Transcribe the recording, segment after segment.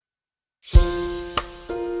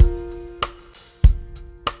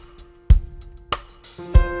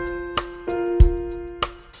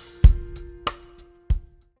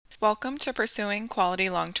Welcome to Pursuing Quality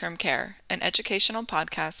Long-Term Care, an educational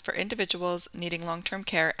podcast for individuals needing long-term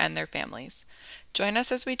care and their families. Join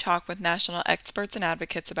us as we talk with national experts and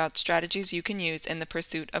advocates about strategies you can use in the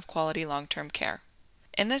pursuit of quality long-term care.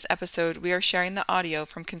 In this episode, we are sharing the audio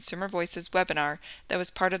from Consumer Voice's webinar that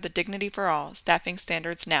was part of the Dignity for All Staffing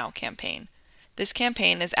Standards Now campaign. This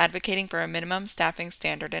campaign is advocating for a minimum staffing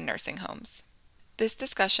standard in nursing homes. This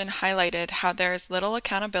discussion highlighted how there is little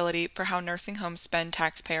accountability for how nursing homes spend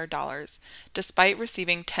taxpayer dollars, despite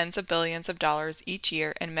receiving tens of billions of dollars each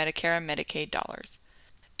year in Medicare and Medicaid dollars.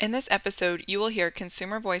 In this episode, you will hear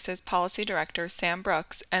Consumer Voice's Policy Director Sam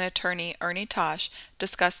Brooks and attorney Ernie Tosh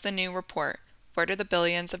discuss the new report, Where Do the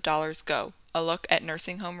Billions of Dollars Go? A look at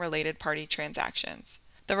nursing home related party transactions.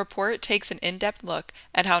 The report takes an in-depth look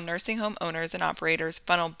at how nursing home owners and operators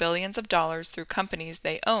funnel billions of dollars through companies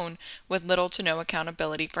they own with little to no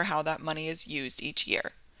accountability for how that money is used each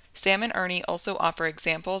year. Sam and Ernie also offer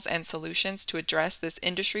examples and solutions to address this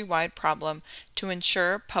industry-wide problem to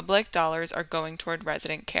ensure public dollars are going toward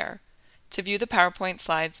resident care. To view the PowerPoint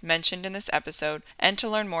slides mentioned in this episode and to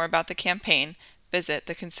learn more about the campaign, visit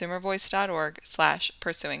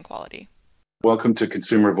theconsumervoice.org/pursuingquality. Welcome to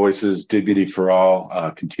Consumer Voice's Dignity for All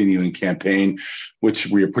continuing campaign, which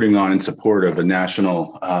we are putting on in support of a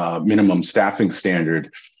national minimum staffing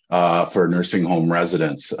standard for nursing home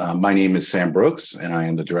residents. My name is Sam Brooks, and I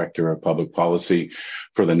am the Director of Public Policy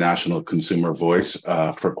for the National Consumer Voice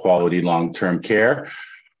for Quality Long-Term Care.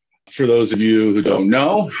 For those of you who don't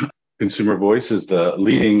know, Consumer Voice is the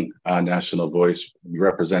leading national voice. We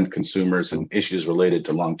represent consumers and issues related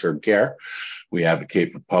to long-term care. We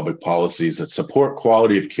advocate for public policies that support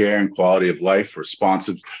quality of care and quality of life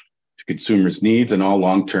responsive to consumers' needs in all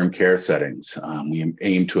long-term care settings. We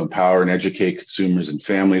aim to empower and educate consumers and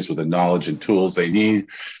families with the knowledge and tools they need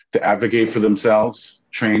to advocate for themselves,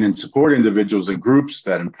 train and support individuals and groups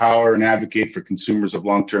that empower and advocate for consumers of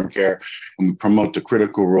long-term care, and we promote the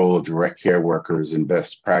critical role of direct care workers and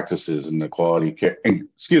best practices in the quality care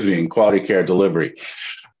delivery.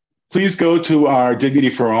 Please go to our Dignity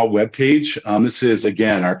for All webpage. This is,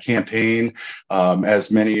 again, our campaign.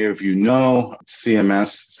 As many of you know,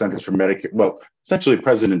 CMS, Centers for Medicare, essentially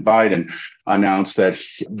President Biden announced that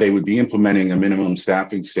they would be implementing a minimum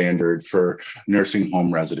staffing standard for nursing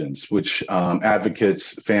home residents, which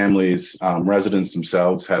advocates, families, residents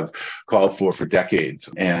themselves have called for decades.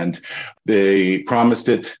 And they promised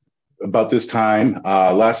it about this time.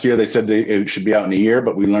 Last year, they said it should be out in a year,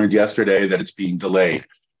 but we learned yesterday that it's being delayed.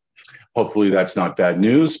 Hopefully that's not bad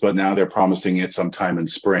news, but now they're promising it sometime in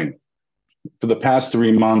spring. For the past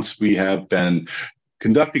 3 months, we have been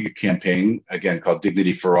conducting a campaign, again, called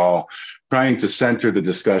Dignity for All, trying to center the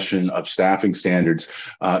discussion of staffing standards,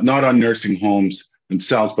 not on nursing homes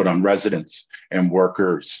themselves, but on residents and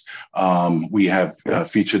workers. We have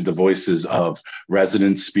featured the voices of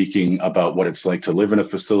residents speaking about what it's like to live in a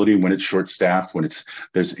facility when it's short-staffed, when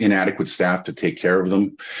there's inadequate staff to take care of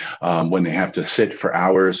them, when they have to sit for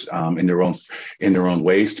hours in their own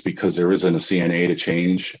waste because there isn't a CNA to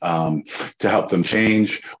change, to help them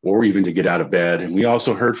change, or even to get out of bed. And we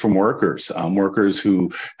also heard from workers who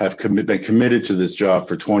have been committed to this job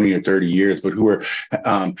for 20 or 30 years, but who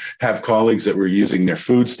have colleagues that were using their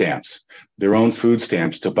own food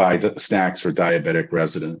stamps to buy snacks for diabetic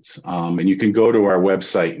residents. And you can go to our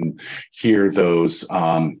website and hear those,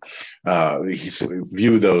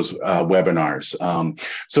 view those webinars.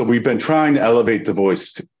 So we've been trying to elevate the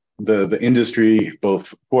voice. The industry,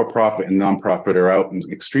 both for-profit and nonprofit, are out in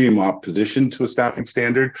extreme opposition to a staffing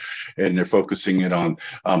standard, and they're focusing it on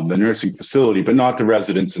the nursing facility, but not the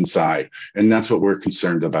residents inside. And that's what we're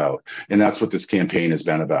concerned about. And that's what this campaign has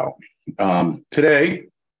been about. Today,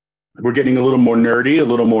 we're getting a little more nerdy, a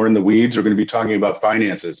little more in the weeds. We're going to be talking about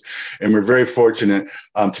finances. And we're very fortunate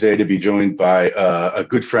today to be joined by a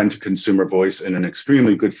good friend to Consumer Voice and an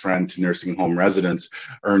extremely good friend to nursing home residents,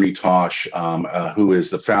 Ernie Tosh, who is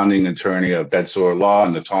the founding attorney of Bedsore Law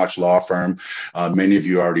and the Tosh Law Firm. Many of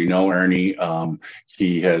you already know Ernie.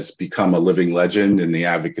 He has become a living legend in the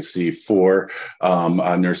advocacy for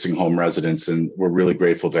nursing home residents, and we're really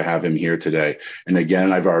grateful to have him here today. And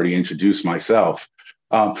again, I've already introduced myself.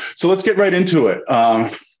 So let's get right into it.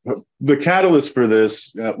 The catalyst for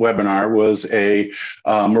this webinar was a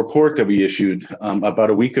report that we issued about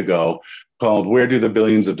a week ago called Where Do the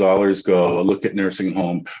Billions of Dollars Go? A Look at Nursing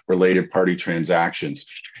Home Related Party Transactions.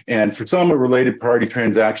 And for some, related party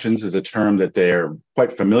transactions is a term that they're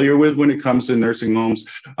quite familiar with when it comes to nursing homes.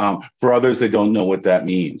 For others, they don't know what that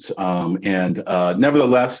means.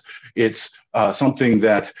 Nevertheless, it's something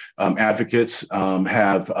that advocates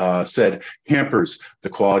have said hampers the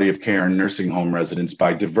quality of care in nursing home residents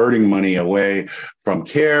by diverting money away from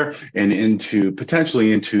care and into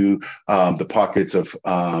potentially into the pockets of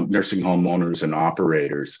nursing home owners and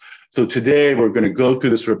operators. So today we're going to go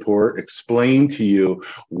through this report, explain to you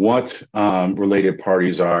what related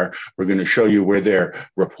parties are. We're going to show you where they're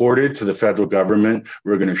reported to the federal government.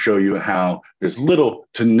 We're going to show you how there's little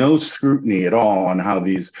to no scrutiny at all on how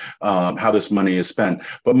this money is spent.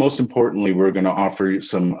 But most importantly, we're going to offer you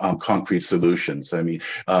some concrete solutions. I mean,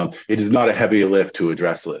 it is not a heavy lift to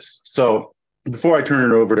address this. So before I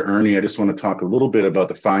turn it over to Ernie, I just want to talk a little bit about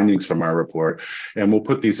the findings from our report, and we'll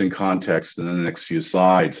put these in context in the next few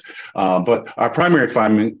slides. But our primary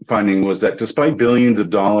finding was that despite billions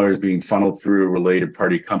of dollars being funneled through related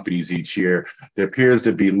party companies each year, there appears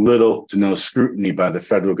to be little to no scrutiny by the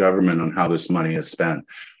federal government on how this money is spent.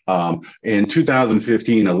 In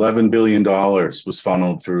 2015, $11 billion was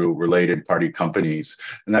funneled through related party companies,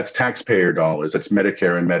 and that's taxpayer dollars, that's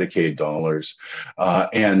Medicare and Medicaid dollars.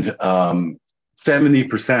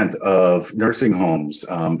 70% of nursing homes,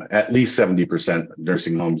 at least 70% of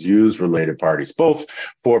nursing homes use related parties. Both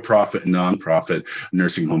for-profit and non-profit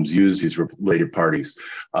nursing homes use these related parties.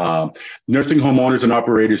 Nursing home owners and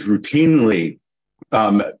operators routinely,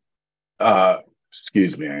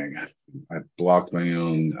 excuse me, I blocked my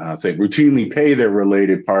own thing, routinely pay their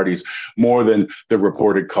related parties more than the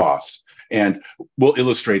reported costs. And we'll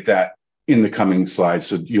illustrate that in the coming slides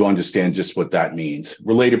so you understand just what that means.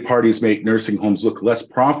 Related parties make nursing homes look less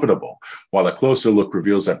profitable, while a closer look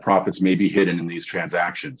reveals that profits may be hidden in these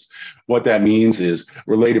transactions. What that means is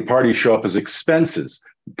related parties show up as expenses.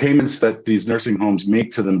 Payments that these nursing homes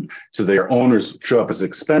make to their owners show up as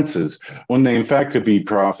expenses when they in fact could be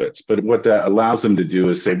profits. But what that allows them to do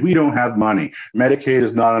is say, we don't have money. Medicaid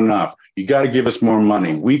is not enough. You got to give us more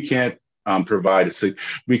money. We can't provide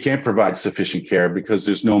sufficient care because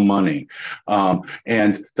there's no money.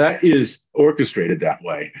 And that is orchestrated that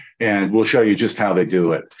way. And we'll show you just how they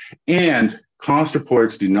do it. And cost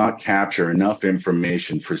reports do not capture enough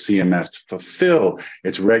information for CMS to fulfill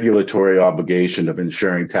its regulatory obligation of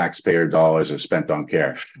ensuring taxpayer dollars are spent on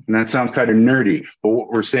care. And that sounds kind of nerdy, but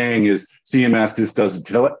what we're saying is CMS just doesn't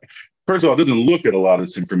tell it. First of all, it doesn't look at a lot of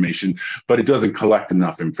this information, but it doesn't collect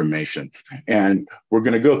enough information. And we're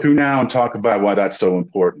going to go through now and talk about why that's so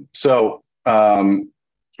important. So I'm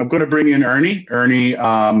going to bring in Ernie. Ernie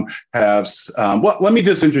let me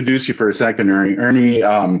just introduce you for a second, Ernie. Ernie,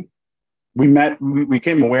 we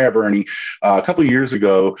became aware of Ernie a couple of years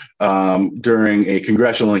ago during a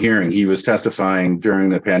congressional hearing. He was testifying during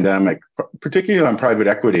the pandemic, particularly on private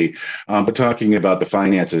equity, but talking about the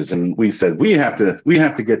finances. And we said, we have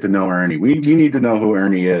to get to know Ernie. We need to know who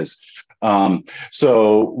Ernie is.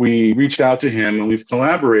 So we reached out to him, and we've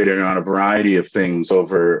collaborated on a variety of things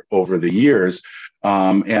over the years.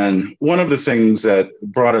 And one of the things that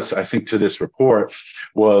brought us, I think, to this report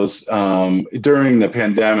was during the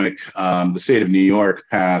pandemic, the state of New York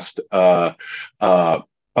passed a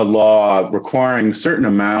law requiring a certain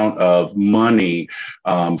amount of money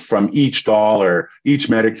from each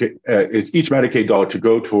Medicaid dollar to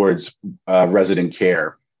go towards resident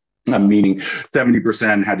care. Meaning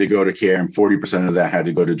 70% had to go to care and 40% of that had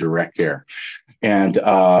to go to direct care. And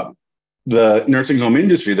the nursing home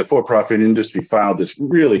industry, the for-profit industry, filed this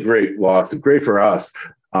really great law, great for us,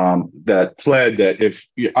 that pled that if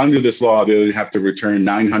under this law, they would have to return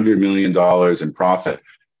 $900 million in profit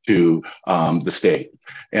to the state.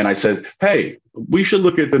 And I said, hey, we should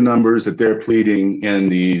look at the numbers that they're pleading in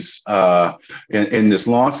these in this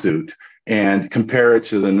lawsuit and compare it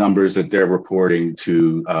to the numbers that they're reporting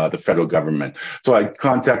to the federal government. So I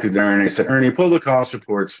contacted Ernie. I said, Ernie, pull the cost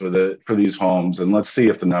reports for these homes and let's see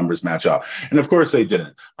if the numbers match up. And of course they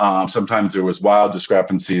didn't. Sometimes there was wild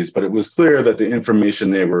discrepancies, but it was clear that the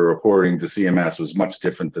information they were reporting to CMS was much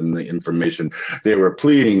different than the information they were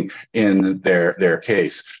pleading in their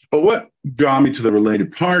case. But what got me to the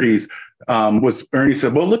related parties was Ernie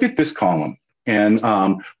said, well, look at this column. And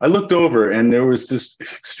I looked over and there was just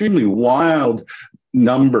extremely wild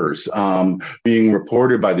numbers being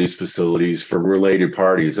reported by these facilities for related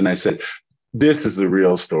parties. And I said, this is the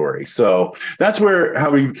real story. So that's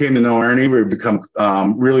how we came to know Ernie. We've become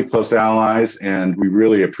really close allies, and we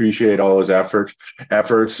really appreciate all his efforts.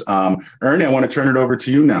 Ernie, I want to turn it over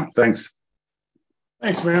to you now. Thanks.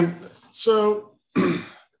 Thanks, man. So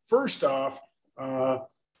first off,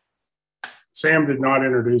 Sam did not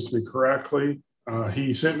introduce me correctly.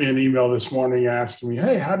 He sent me an email this morning asking me,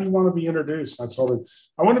 hey, how do you want to be introduced? And I told him,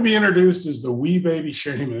 I want to be introduced as the wee baby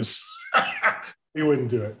Seamus. He wouldn't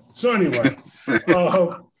do it. So anyway,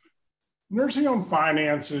 nursing home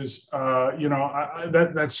finances,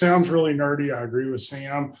 that sounds really nerdy. I agree with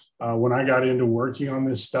Sam. When I got into working on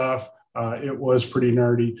this stuff, it was pretty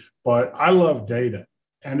nerdy, but I love data.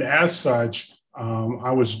 And as such,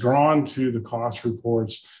 I was drawn to the cost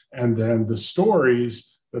reports and then the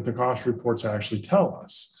stories that the cost reports actually tell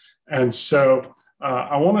us. And so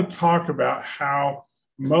I want to talk about how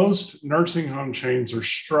most nursing home chains are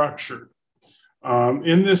structured.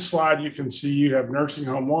 In this slide, you can see you have nursing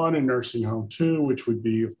home 1 and nursing home 2, which would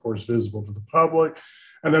be, of course, visible to the public.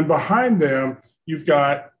 And then behind them, you've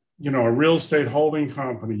got a real estate holding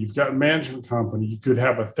company, you've got a management company, you could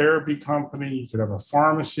have a therapy company, you could have a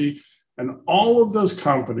pharmacy, and all of those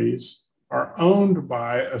companies are owned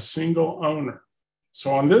by a single owner.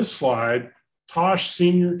 So on this slide, Tosh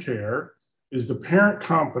Senior Care is the parent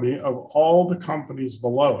company of all the companies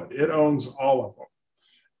below it. It owns all of them.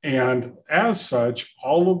 And as such,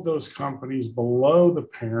 all of those companies below the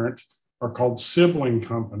parent are called sibling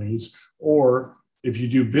companies, or if you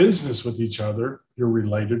do business with each other, you're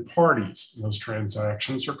related parties. And those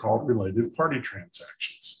transactions are called related party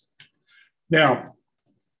transactions. Now,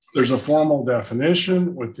 there's a formal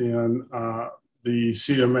definition within the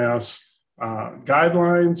CMS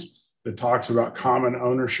guidelines that talks about common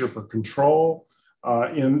ownership or control.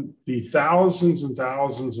 In the thousands and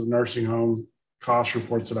thousands of nursing home cost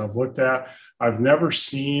reports that I've looked at, I've never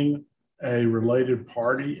seen a related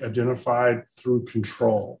party identified through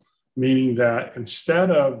control, meaning that instead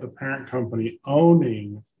of the parent company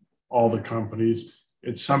owning all the companies,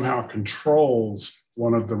 it somehow controls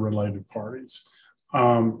one of the related parties.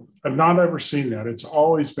 I've not ever seen that. It's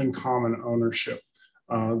always been common ownership.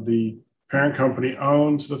 The parent company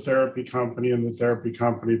owns the therapy company, and the therapy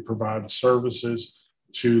company provides services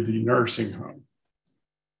to the nursing home.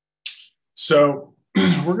 So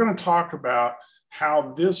we're going to talk about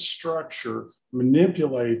how this structure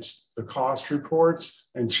manipulates the cost reports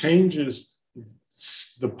and changes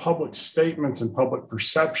the public statements and public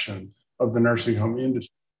perception of the nursing home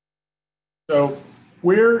industry. So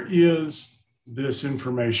where is this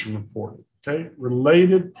information reported? Okay,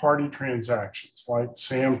 related party transactions, like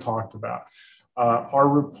Sam talked about, are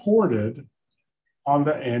reported on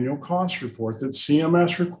the annual cost report that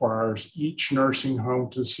CMS requires each nursing home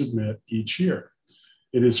to submit each year.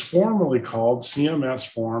 It is formally called CMS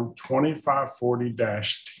Form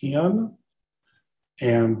 2540-10.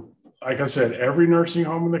 And like I said, every nursing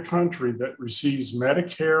home in the country that receives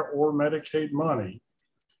Medicare or Medicaid money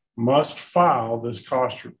must file this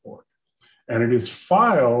cost report. And it is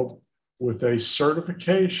filed with a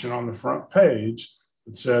certification on the front page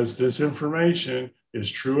that says this information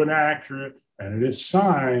is true and accurate, and it is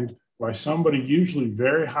signed by somebody usually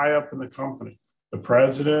very high up in the company, the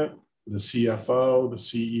president, the CFO, the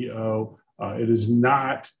CEO. It is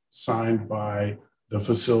not signed by the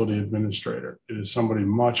facility administrator. It is somebody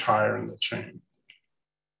much higher in the chain.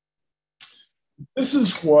 This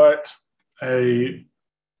is what a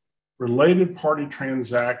related party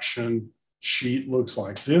transaction sheet looks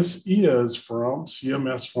like. This is from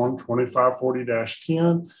CMS Form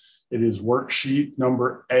 2540-10. It is worksheet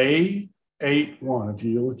number A81. If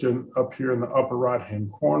you look up here in the upper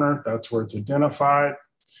right-hand corner, that's where it's identified.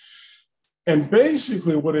 And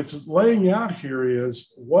basically what it's laying out here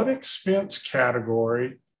is what expense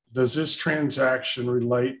category does this transaction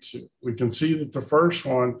relate to? We can see that the first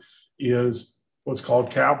one is what's called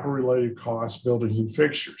capital-related costs, buildings and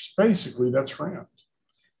fixtures. Basically, that's rent.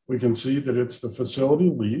 We can see that it's the facility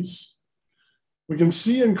lease. We can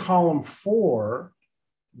see in column 4,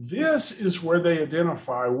 this is where they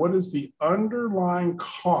identify what is the underlying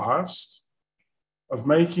cost of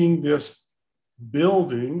making this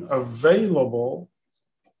building available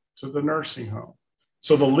to the nursing home.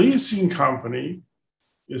 So the leasing company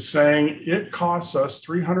is saying it costs us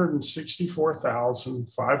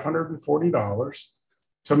 $364,540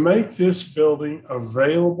 to make this building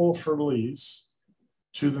available for lease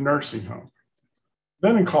to the nursing home.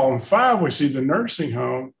 Then in column 5, we see the nursing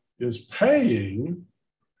home is paying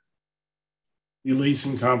the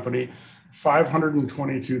leasing company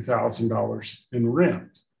 $522,000 in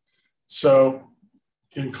rent. So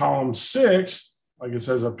in column 6, like it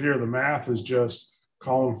says up here, the math is just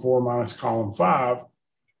column 4 minus column 5.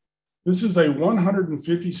 This is a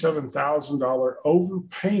 $157,000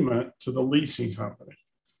 overpayment to the leasing company.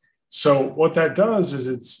 So what that does is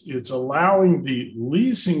it's allowing the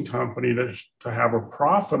leasing company to have a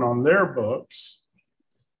profit on their books,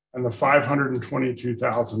 and the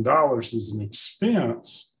 $522,000 is an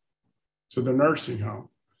expense to the nursing home.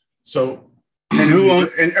 So,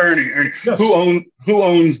 and Ernie, yes. who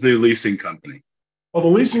owns the leasing company? Well, the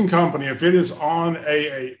leasing company, if it is on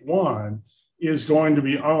A81, is going to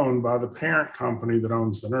be owned by the parent company that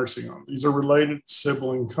owns the nursing home. These are related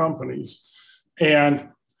sibling companies. And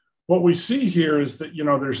what we see here is that,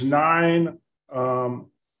 there's 9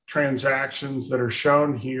 transactions that are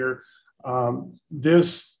shown here.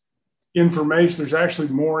 This information, there's actually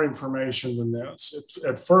more information than this.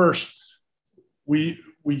 At first, we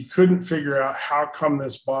couldn't figure out how come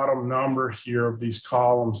this bottom number here of these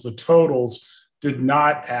columns, the totals, did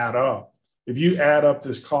not add up. If you add up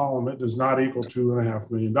this column, it does not equal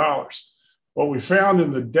 $2.5 million. What we found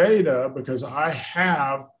in the data, because I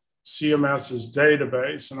have CMS's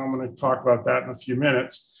database, and I'm going to talk about that in a few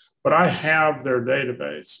minutes, but I have their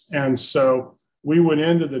database. And so we went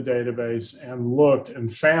into the database and looked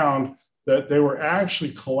and found that they were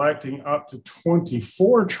actually collecting up to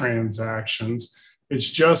 24 transactions. It's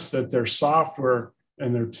just that their software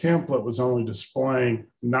and their template was only displaying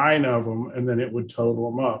 9 of them, and then it would total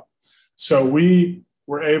them up. So we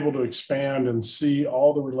were able to expand and see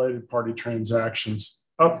all the related party transactions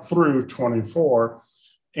up through 24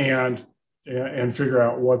 and figure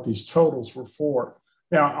out what these totals were for.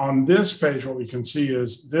 Now, on this page, what we can see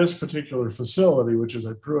is this particular facility, which is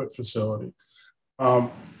a Pruitt facility,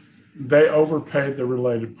 they overpaid the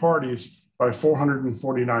related parties by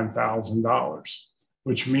 $449,000.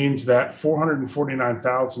 Which means that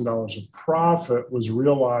 $449,000 of profit was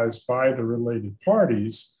realized by the related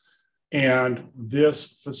parties. And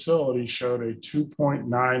this facility showed a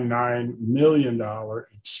 $2.99 million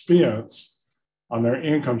expense on their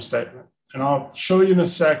income statement. And I'll show you in a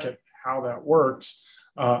second how that works.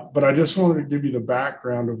 But I just wanted to give you the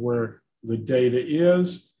background of where the data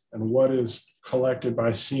is and what is collected by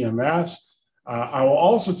CMS. I will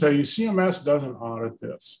also tell you, CMS doesn't audit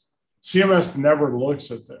this. CMS never looks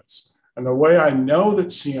at this. And the way I know that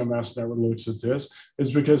CMS never looks at this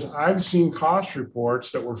is because I've seen cost reports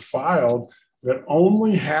that were filed that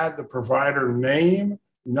only had the provider name,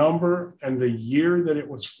 number, and the year that it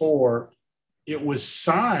was for. It was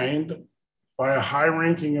signed by a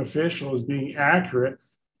high-ranking official as being accurate,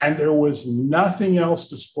 and there was nothing else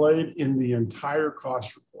displayed in the entire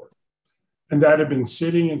cost report. And that had been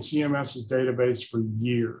sitting in CMS's database for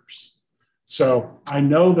years. So I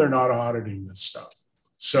know they're not auditing this stuff.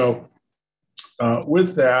 So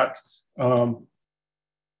with that,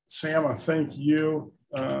 Sam, I thank you.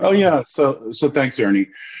 So thanks, Ernie.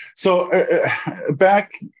 So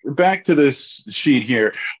back to this sheet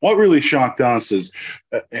here. What really shocked us is,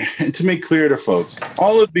 to make clear to folks,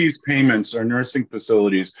 all of these payments are nursing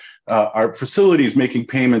facilities, are facilities making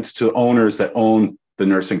payments to owners that own the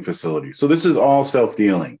nursing facility. So this is all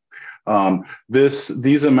self-dealing.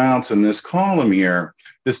 These amounts in this column here,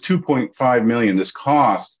 this 2.5 million, this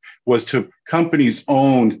cost was to companies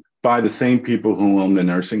owned by the same people who own the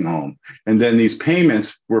nursing home. And then these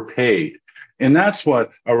payments were paid. And that's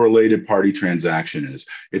what a related party transaction is.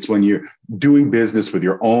 It's when you're doing business with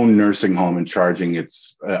your own nursing home and charging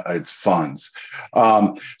its funds.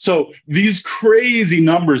 So these crazy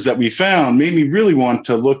numbers that we found made me really want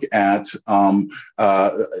to look at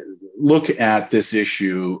this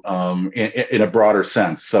issue in a broader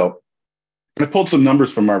sense. So I pulled some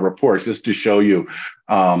numbers from our report just to show you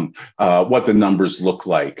what the numbers look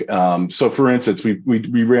like. So, for instance,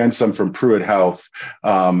 we ran some from Pruitt Health,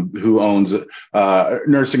 who owns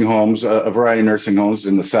nursing homes, a variety of nursing homes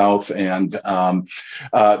in the South, and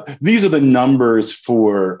these are the numbers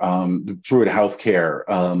for Pruitt Healthcare,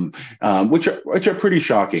 which are pretty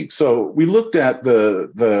shocking. So, we looked at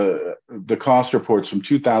the cost reports from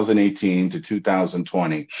 2018 to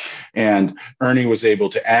 2020, and Ernie was able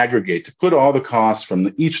to aggregate, to put all the costs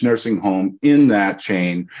from each nursing home in that chain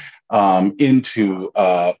into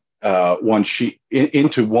one sheet,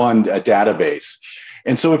 into one database.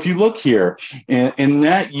 And so if you look here, in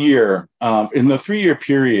that year, in the 3-year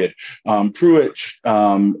period, Pruitt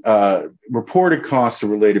reported costs to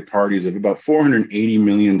related parties of about $480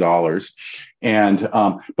 million, and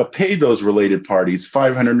but paid those related parties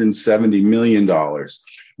 $570 million,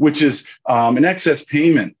 which is an excess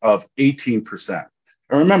payment of 18%.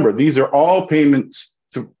 And remember, these are all payments.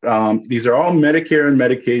 These are all Medicare and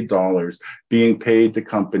Medicaid dollars being paid to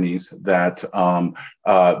companies that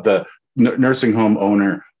the nursing home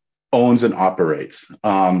owner owns and operates.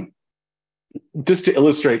 Just to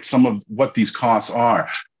illustrate some of what these costs are,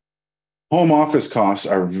 home office costs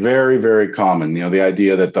are very, very common. You know, the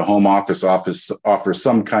idea that the home office offers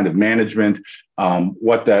some kind of management.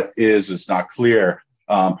 What that is not clear.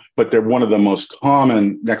 but they're one of the most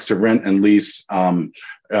common, next to rent and lease costs,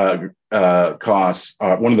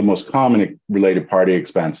 one of the most common related party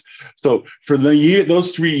expense. So for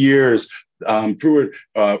those 3 years, Pruitt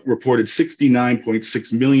reported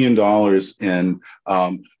 $69.6 million in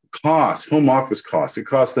costs, home office costs. It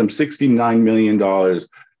cost them $69 million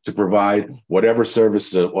to provide whatever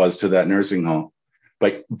services it was to that nursing home,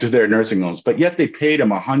 but to their nursing homes. But yet they paid them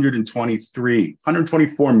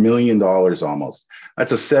 $124 million almost.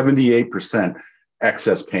 That's a 78%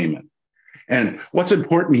 excess payment. And what's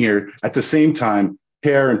important here, at the same time,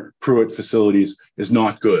 care in Pruitt facilities is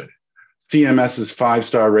not good. CMS's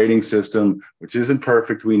 5-star rating system, which isn't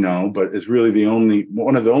perfect, we know, but is really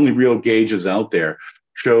one of the only real gauges out there,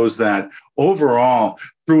 shows that overall,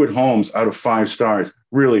 Pruitt homes out of 5 stars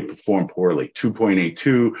really perform poorly.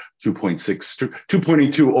 2.82,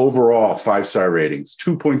 2.82 overall 5-star ratings,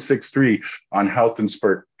 2.63 on health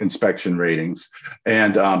inspection ratings,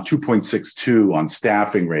 and 2.62 on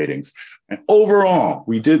staffing ratings. And overall,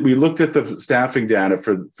 we looked at the staffing data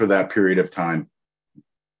for that period of time.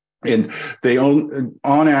 And they on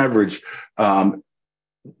average,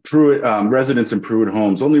 Pruitt residents in Pruitt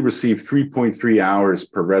homes only receive 3.3 hours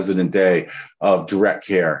per resident day of direct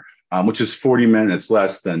care, which is 40 minutes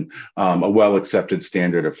less than a well-accepted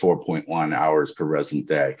standard of 4.1 hours per resident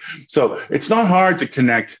day. So it's not hard to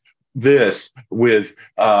connect this with,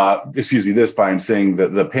 this by saying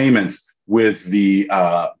that the payments with the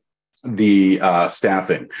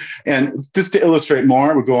staffing. And just to illustrate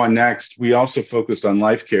more, we'll go on next. We also focused on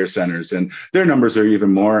life care centers, and their numbers are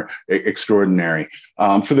even more extraordinary.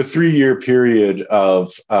 For the 3-year period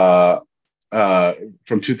of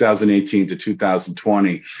from 2018 to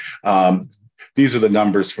 2020, these are the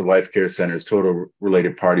numbers for life care centers, total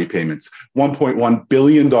related party payments. $1.1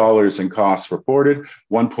 billion in costs reported,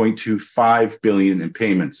 $1.25 billion in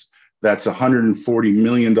payments. That's $140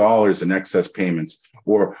 million in excess payments,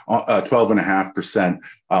 or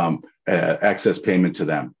 12.5% excess payment to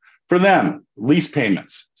them. For them, lease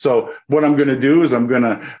payments. So what I'm going to do is I'm going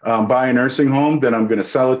to buy a nursing home, then I'm going to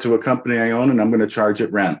sell it to a company I own, and I'm going to charge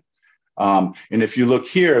it rent. And if you look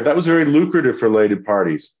here, that was very lucrative for related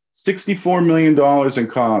parties. $64 million in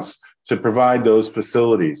costs to provide those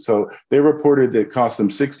facilities. So they reported it cost them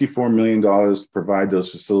 $64 million to provide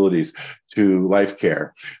those facilities to life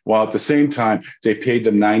care, while at the same time, they paid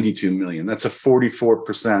them $92 million. That's a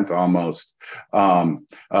 44% almost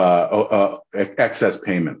excess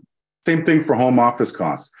payment. Same thing for home office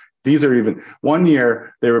costs. These are even, one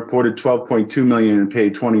year they reported $12.2 million and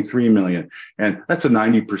paid $23 million. And that's a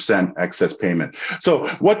 90% excess payment. So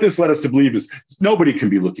what this led us to believe is nobody can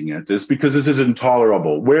be looking at this because this is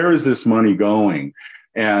intolerable. Where is this money going?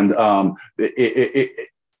 And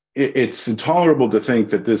it's intolerable to think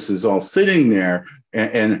that this is all sitting there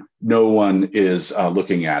and no one is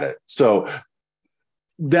looking at it. So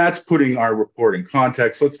that's putting our report in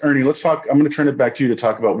context. Ernie, let's talk. I'm going to turn it back to you to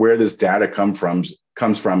talk about where this data comes from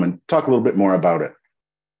and talk a little bit more about it.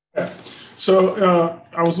 Yeah. So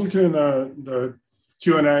I was looking in the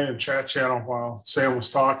Q&A and chat channel while Sam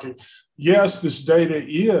was talking. Yes, this data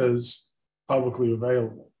is publicly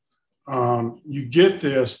available. You get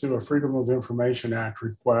this through a Freedom of Information Act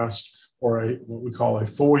request or what we call a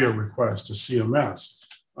FOIA request to CMS.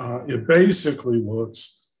 It basically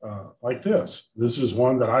looks like this. This is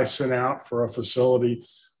one that I sent out for a facility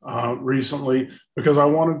recently because I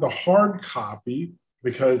wanted the hard copy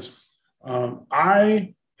because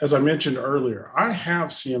as I mentioned earlier, I have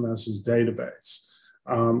CMS's database.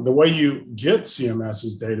 The way you get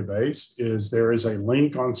CMS's database is there is a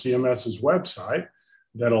link on CMS's website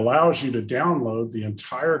that allows you to download the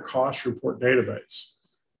entire cost report database.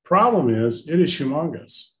 Problem is, it is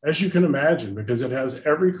humongous, as you can imagine, because it has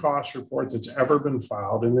every cost report that's ever been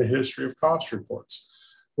filed in the history of cost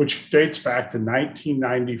reports, which dates back to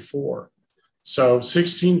 1994. So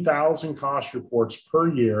 16,000 cost reports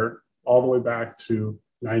per year, all the way back to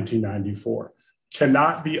 1994.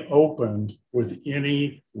 Cannot be opened with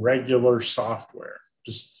any regular software.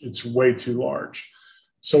 Just, it's way too large.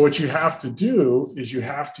 So what you have to do is you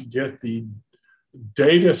have to get the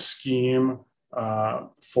data scheme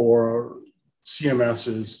for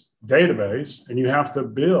CMS's database, and you have to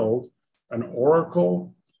build an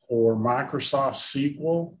Oracle or Microsoft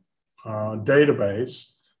SQL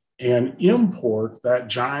database and import that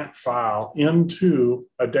giant file into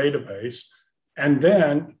a database, and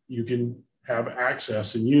then you can have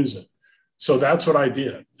access and use it. So that's what I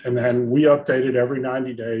did. And then we update it every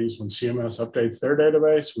 90 days. When CMS updates their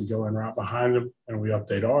database, we go in right behind them and we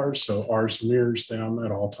update ours. So ours mirrors them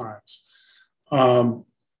at all times.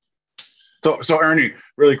 So Ernie,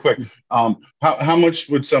 really quick, how much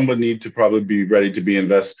would someone need to probably be ready to be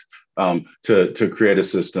invest to create a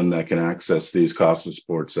system that can access these cost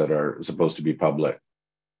reports that are supposed to be public?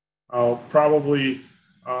 Probably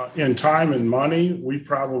in time and money, we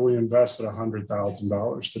probably invested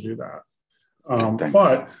 $100,000 to do that.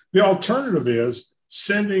 But the alternative is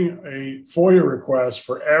sending a FOIA request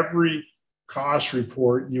for every cost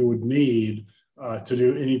report you would need to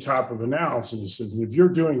do any type of analysis. And if you're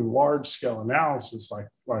doing large scale analysis like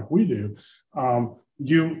we do, and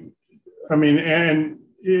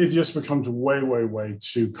it just becomes way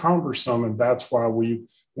too cumbersome. And that's why we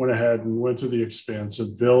went ahead and went to the expense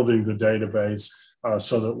of building the database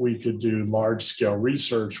so that we could do large scale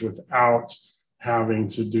research without having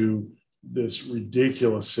to do this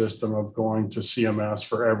ridiculous system of going to CMS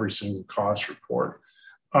for every single cost report.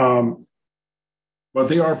 But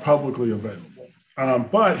they are publicly available.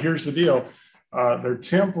 But here's the deal. Their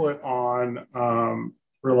template on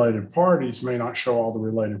related parties may not show all the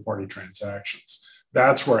related party transactions.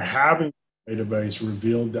 That's where having a database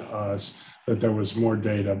revealed to us that there was more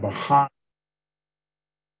data behind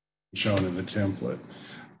shown in the template.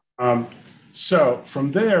 So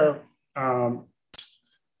from there,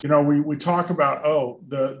 we talk about,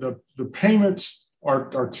 the payments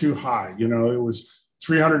are too high. It was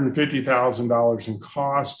 $350,000 in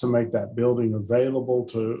cost to make that building available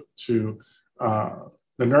to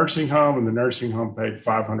the nursing home, and the nursing home paid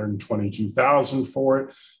 $522,000 for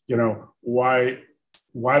it.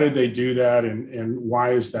 Why did they do that, and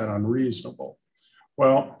why is that unreasonable?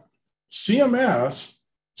 Well, CMS,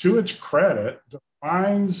 to its credit,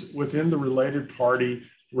 defines within the related party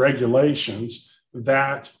regulations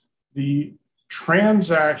that the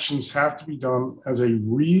transactions have to be done as a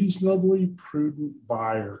reasonably prudent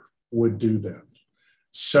buyer would do them.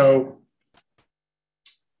 So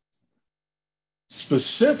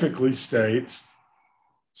specifically states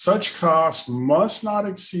such costs must not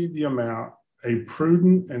exceed the amount a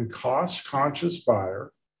prudent and cost-conscious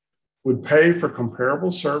buyer would pay for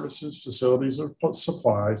comparable services, facilities, or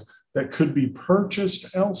supplies that could be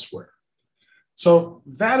purchased elsewhere. So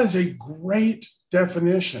that is a great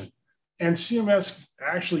definition. And CMS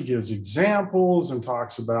actually gives examples and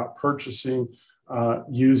talks about purchasing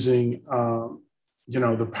using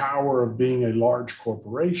the power of being a large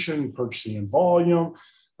corporation, purchasing in volume.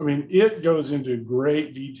 It goes into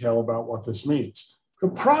great detail about what this means. The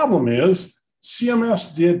problem is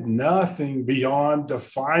CMS did nothing beyond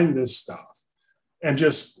define this stuff and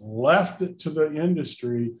just left it to the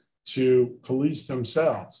industry to police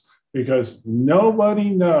themselves, because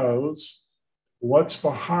nobody knows what's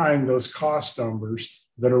behind those cost numbers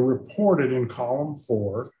that are reported in column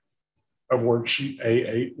 4 of worksheet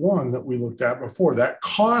A81 that we looked at before. That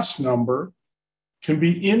cost number can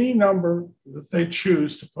be any number that they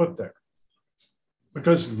choose to put there,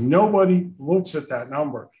 because nobody looks at that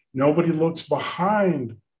number. Nobody looks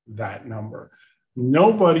behind that number.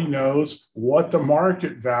 Nobody knows what the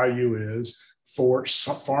market value is for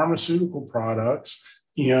pharmaceutical products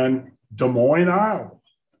in Des Moines, Iowa.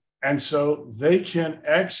 And so they can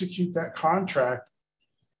execute that contract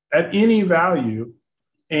at any value,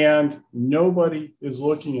 and nobody is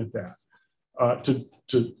looking at that.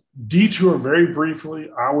 To detour very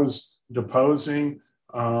briefly, I was deposing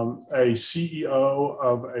a CEO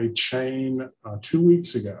of a chain 2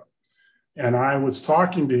 weeks ago. And I was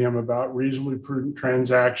talking to him about reasonably prudent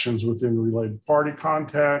transactions within the related party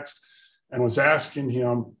context, and was asking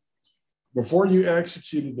him, before you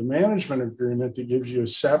executed the management agreement that gives you a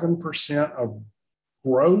 7% of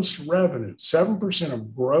gross revenue, 7%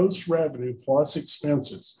 of gross revenue plus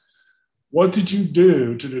expenses, what did you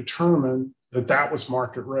do to determine that that was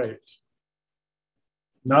market rate?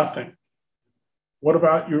 Nothing. What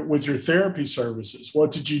about with your therapy services?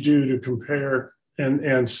 What did you do to compare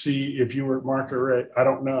and see if you were at market rate? I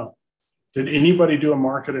don't know. Did anybody do a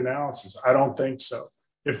market analysis? I don't think so.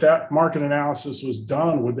 If that market analysis was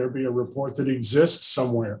done, would there be a report that exists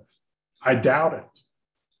somewhere? I doubt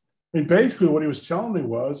it. Basically what he was telling me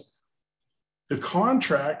was the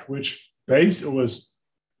contract, which was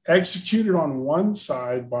executed on one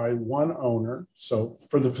side by one owner. So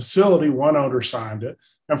for the facility, one owner signed it.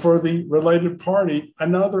 And for the related party,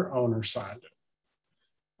 another owner signed it.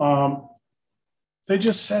 They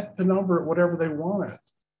just set the number at whatever they wanted.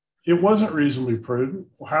 It wasn't reasonably prudent.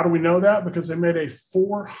 Well, how do we know that? Because they made a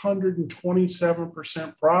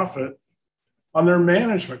 427% profit on their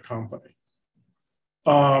management company.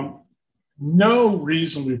 No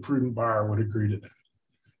reasonably prudent buyer would agree to that.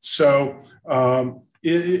 So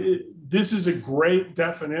this is a great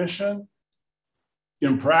definition.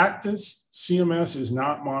 In practice, CMS is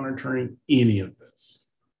not monitoring any of this.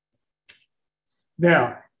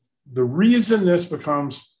 Now, the reason this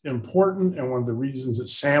becomes important, and one of the reasons that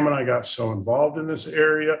Sam and I got so involved in this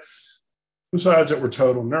area, besides that we're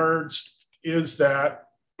total nerds, is that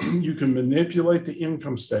you can manipulate the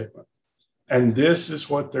income statement. And this is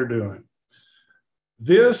what they're doing.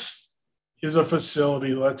 This is a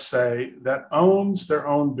facility, let's say, that owns their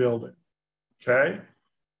own building, okay?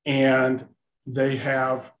 And they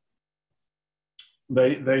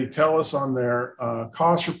tell us on their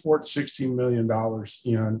cost report $16 million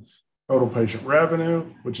in total patient revenue,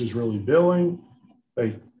 which is really billing.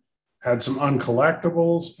 They had some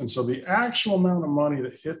uncollectibles. And so the actual amount of money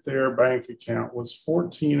that hit their bank account was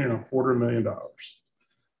 $14.25 million.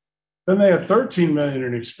 Then they had $13 million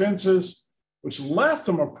in expenses, which left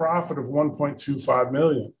them a profit of $1.25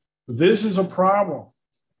 million. This is a problem.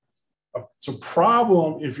 It's a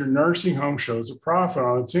problem if your nursing home shows a profit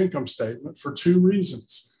on its income statement for two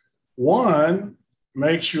reasons. One,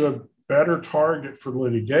 makes you a better target for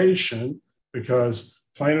litigation because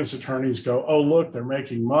plaintiff's attorneys go, oh, look, they're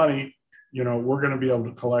making money. You know, we're going to be able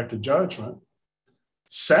to collect a judgment.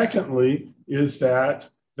 Secondly, is that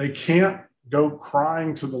they can't go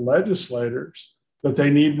crying to the legislators that they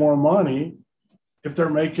need more money if they're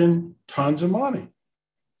making tons of money.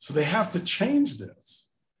 So they have to change this.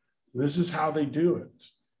 This is how they do it.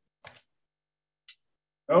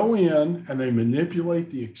 Go in and they manipulate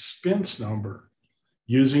the expense number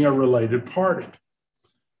using a related party.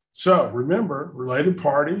 So remember, related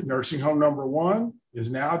party, nursing home number one,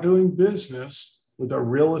 is now doing business with a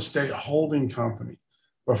real estate holding company.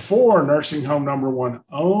 Before, nursing home number one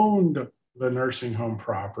owned the nursing home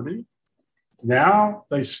property. Now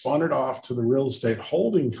they spun it off to the real estate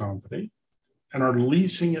holding company and are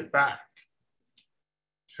leasing it back.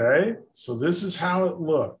 Okay, so this is how it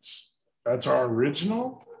looks. That's our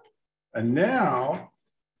original. And now,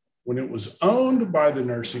 when it was owned by the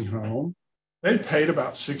nursing home, they paid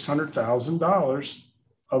about $600,000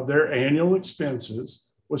 of their annual expenses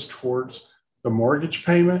was towards the mortgage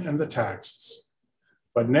payment and the taxes.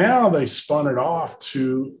 But now they spun it off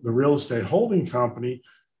to the real estate holding company,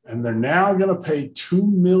 and they're now going to pay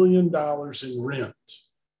 $2 million in rent.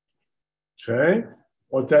 Okay,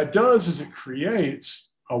 what that does is it creates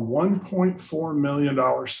a $1.4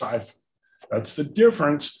 million siphon. That's the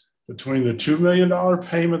difference between the $2 million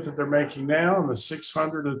payment that they're making now and the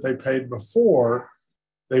 $600,000 that they paid before.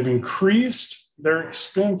 They've increased their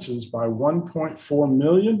expenses by $1.4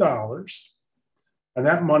 million, and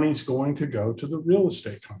that money's going to go to the real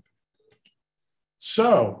estate company.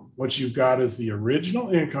 So what you've got is the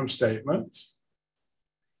original income statement.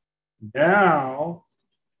 Now,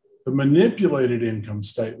 the manipulated income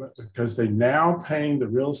statement, because they're now paying the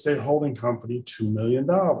real estate holding company $2 million.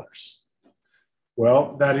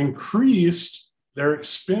 Well, that increased their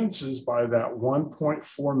expenses by that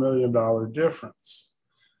 $1.4 million difference.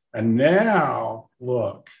 And now,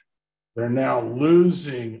 look, they're now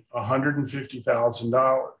losing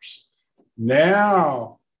 $150,000.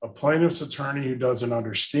 Now, a plaintiff's attorney who doesn't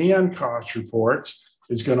understand cost reports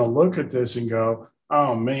is going to look at this and go,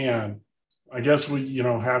 oh man, I guess we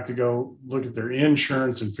have to go look at their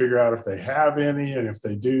insurance and figure out if they have any. And if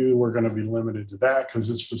they do, we're going to be limited to that because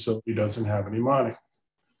this facility doesn't have any money.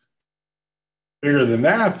 Bigger than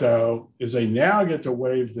that, though, is they now get to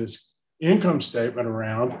wave this income statement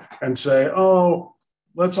around and say, oh,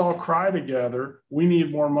 let's all cry together. We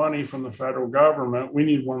need more money from the federal government. We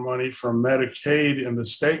need more money from Medicaid and the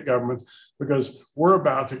state governments because we're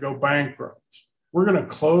about to go bankrupt. We're going to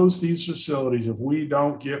close these facilities if we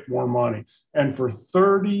don't get more money. And for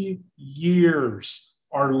 30 years,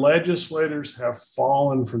 our legislators have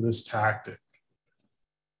fallen for this tactic.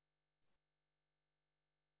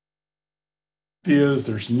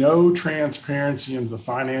 There's no transparency into the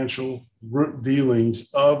financial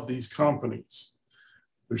dealings of these companies.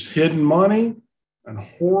 There's hidden money and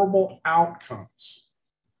horrible outcomes.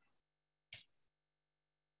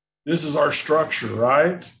 This is our structure,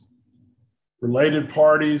 right? Related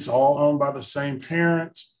parties, all owned by the same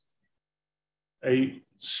parent. A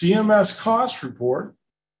CMS cost report,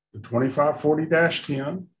 the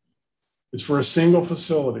 2540-10, is for a single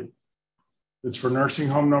facility. It's for nursing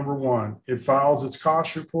home number one. It files its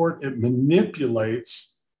cost report. It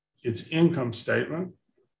manipulates its income statement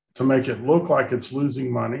to make it look like it's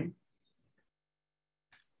losing money.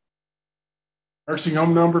 Nursing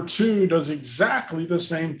home number two does exactly the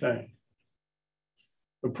same thing.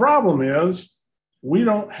 The problem is we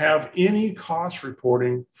don't have any cost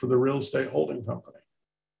reporting for the real estate holding company.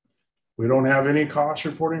 We don't have any cost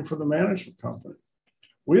reporting for the management company.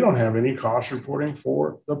 We don't have any cost reporting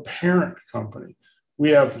for the parent company.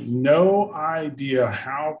 We have no idea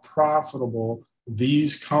how profitable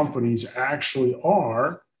these companies actually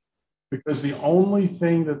are, because the only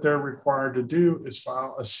thing that they're required to do is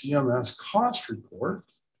file a CMS cost report,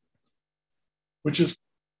 which is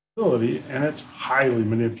facility, and it's highly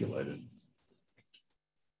manipulated.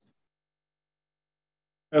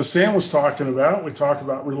 As Sam was talking about, we talk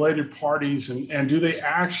about related parties and do they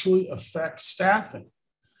actually affect staffing?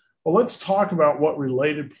 Well, let's talk about what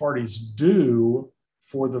related parties do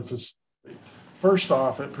for the facility. First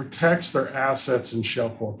off, it protects their assets and shell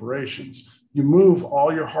corporations. You move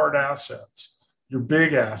all your hard assets, your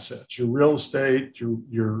big assets, your real estate,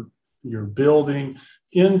 your building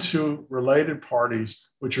into related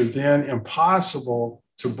parties, which are then impossible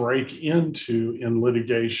to break into in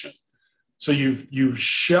litigation. So you've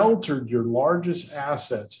sheltered your largest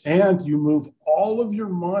assets and you move all of your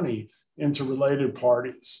money into related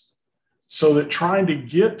parties, so that trying to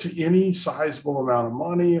get to any sizable amount of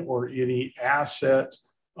money or any asset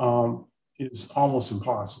is almost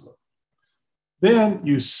impossible. Then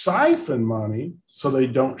you siphon money so they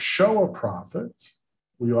don't show a profit.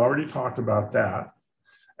 We already talked about that.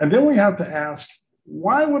 And then we have to ask,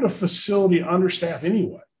 why would a facility understaff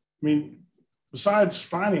anyway? I mean, besides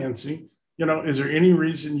financing, is there any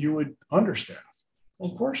reason you would understaff?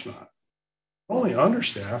 Well, of course not. Only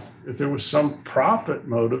understaff if there was some profit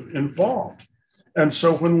motive involved. And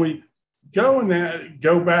so when we go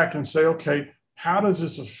back and say, okay, how does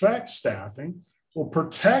this affect staffing? Well,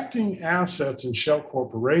 protecting assets and shell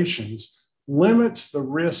corporations limits the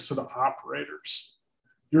risk to the operators.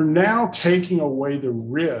 You're now taking away the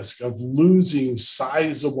risk of losing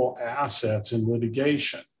sizable assets in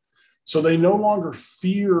litigation. So they no longer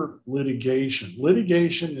fear litigation.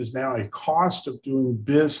 Litigation is now a cost of doing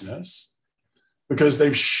business because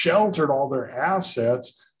they've sheltered all their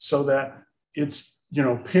assets so that it's,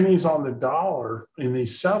 pennies on the dollar in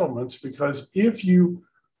these settlements. Because if you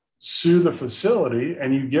sue the facility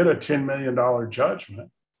and you get a $10 million judgment,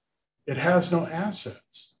 it has no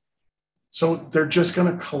assets. So they're just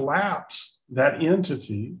going to collapse that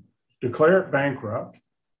entity, declare it bankrupt.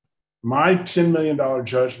 My $10 million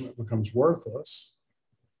judgment becomes worthless.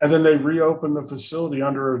 And then they reopen the facility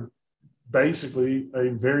under basically a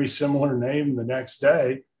very similar name the next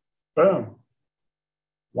day. Boom.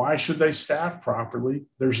 Why should they staff properly?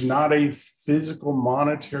 There's not a physical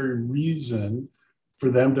monetary reason for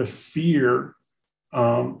them to fear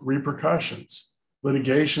repercussions.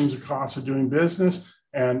 Litigation's a cost of doing business,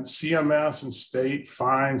 and CMS and state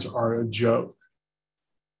fines are a joke.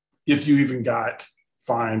 If you even got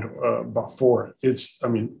fined for it.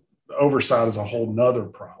 The oversight is a whole nother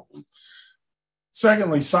problem.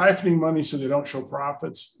 Secondly, siphoning money so they don't show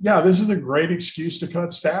profits. Yeah, this is a great excuse to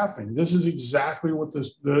cut staffing. This is exactly what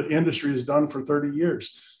the industry has done for 30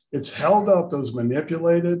 years. It's held up those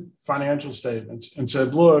manipulated financial statements and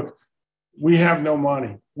said, look, we have no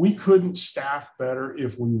money. We couldn't staff better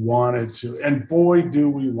if we wanted to. And boy, do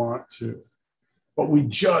we want to. But we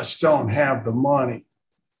just don't have the money.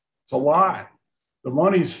 It's a lie. The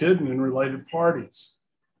money's hidden in related parties.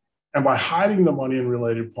 And by hiding the money in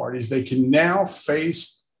related parties, they can now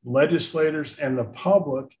face legislators and the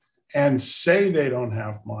public and say they don't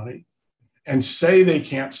have money and say they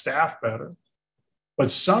can't staff better. But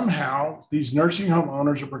somehow these nursing home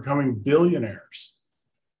owners are becoming billionaires.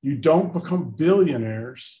 You don't become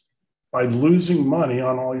billionaires by losing money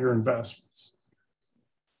on all your investments.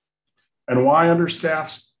 And why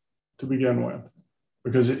understaffed to begin with?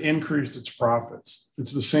 Because it increased its profits.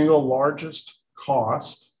 It's the single largest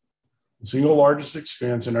cost, the single largest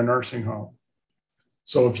expense in a nursing home.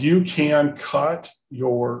 So if you can cut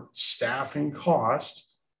your staffing cost,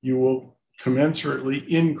 you will commensurately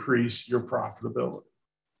increase your profitability.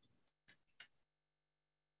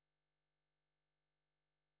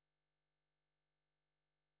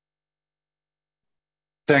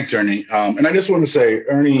 Thanks, Ernie. And I just want to say,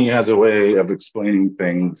 Ernie has a way of explaining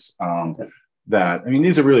things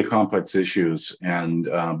these are really complex issues,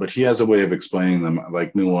 but he has a way of explaining them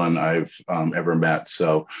like no one I've ever met.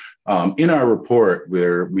 So in our report,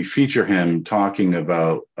 where we feature him talking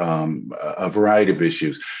about a variety of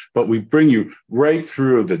issues, but we bring you right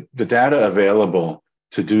through the data available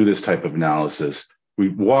to do this type of analysis. We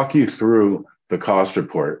walk you through the cost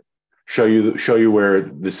report, show you where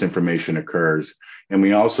this information occurs. And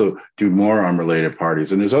we also do more on related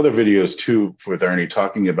parties. And there's other videos too with Ernie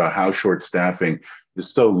talking about how short staffing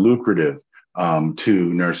is so lucrative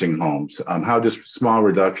to nursing homes, how just small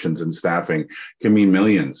reductions in staffing can mean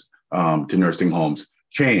millions to nursing homes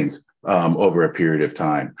chains over a period of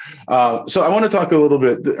time. So I want to talk a little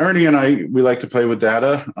bit. Ernie and we like to play with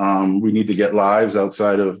data. We need to get lives out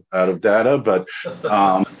of data, but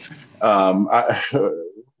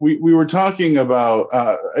we were talking about,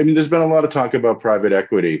 there's been a lot of talk about private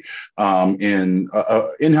equity in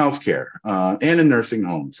healthcare and in nursing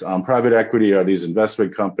homes. Private equity are these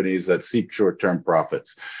investment companies that seek short-term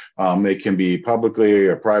profits. They can be publicly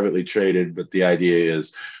or privately traded, but the idea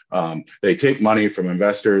is they take money from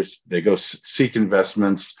investors, they go seek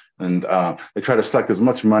investments, and they try to suck as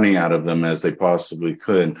much money out of them as they possibly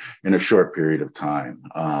could in a short period of time.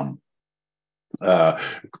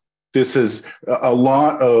 This is a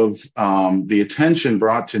lot of the attention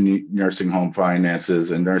brought to nursing home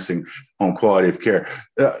finances and nursing home quality of care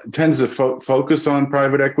tends to focus on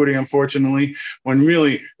private equity, unfortunately, when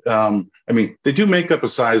really, they do make up a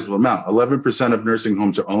sizable amount. 11% of nursing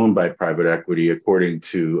homes are owned by private equity, according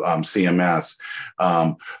to CMS.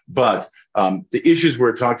 But the issues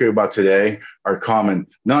we're talking about today are common,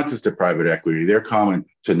 not just to private equity, they're common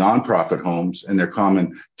to nonprofit homes, and they're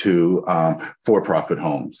common to for-profit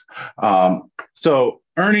homes. So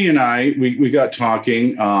Ernie and I, we got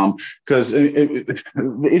talking because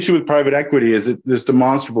the issue with private equity is that there's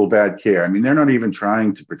demonstrable bad care. They're not even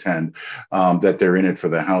trying to pretend that they're in it for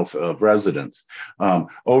the health of residents.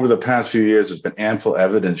 Over the past few years, there's been ample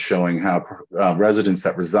evidence showing how residents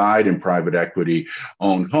that reside in private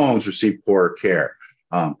equity-owned homes receive poorer care.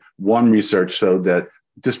 One study showed that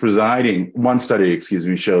just residing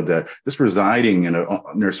in a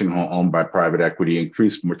nursing home owned by private equity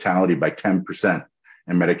increased mortality by 10%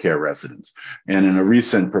 in Medicare residents. And in a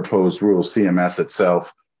recent proposed rule, CMS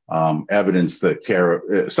itself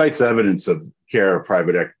cites evidence of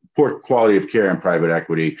poor quality of care in private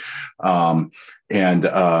equity, and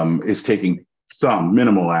is taking some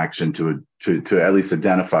minimal action to at least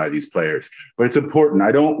identify these players. But it's important.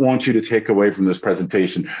 I don't want you to take away from this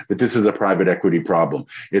presentation that this is a private equity problem.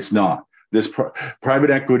 It's not. This private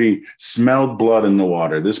equity smelled blood in the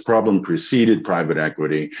water. This problem preceded private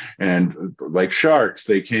equity, and like sharks,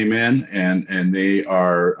 they came in and they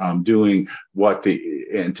are doing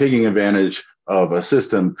and taking advantage of a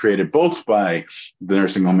system created both by the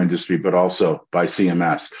nursing home industry, but also by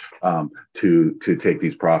CMS to take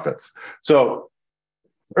these profits. So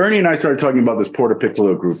Ernie and I started talking about this Porter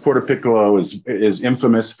Piccolo group. Porter Piccolo is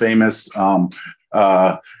infamous, famous.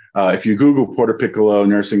 If you Google Porter Piccolo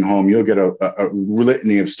nursing home, you'll get a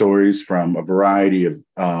litany of stories from a variety of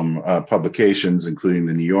publications, including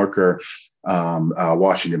the New Yorker,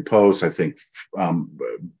 Washington Post. I think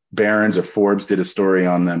Barron's or Forbes did a story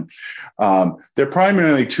on them. They're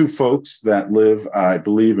primarily two folks that live, I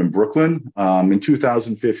believe, in Brooklyn. In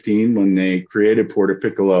 2015, when they created Porter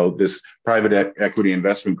Piccolo, this private equity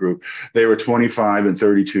investment group, they were 25 and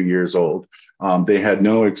 32 years old. They had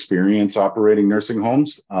no experience operating nursing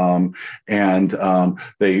homes, and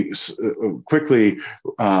they quickly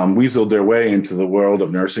weaseled their way into the world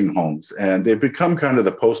of nursing homes. And they've become kind of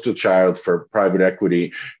the poster child for private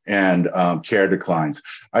equity and care declines.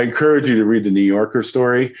 I encourage you to read the New Yorker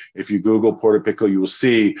story. If you Google Porter Piccolo, you will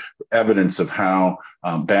see evidence of how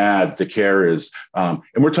bad the care is. And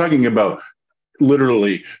we're talking about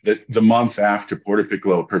literally the month after Porter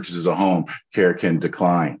Piccolo purchases a home, care can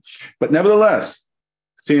decline. But nevertheless,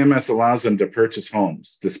 CMS allows them to purchase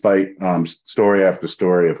homes despite story after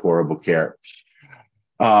story of horrible care.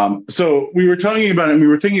 So we were talking about it, and we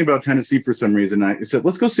were thinking about Tennessee for some reason. I said,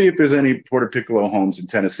 let's go see if there's any Porter Piccolo homes in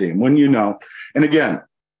Tennessee. And when and again,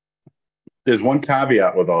 there's one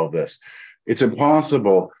caveat with all of this. It's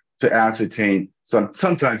impossible to ascertain,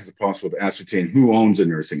 sometimes it's possible to ascertain who owns a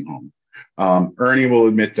nursing home. Ernie will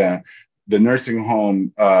admit that the nursing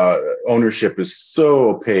home ownership is so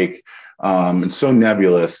opaque and so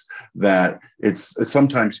nebulous that it's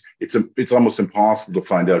almost impossible to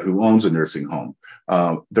find out who owns a nursing home.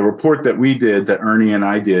 The report that we did, that Ernie and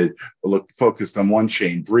I did, focused on one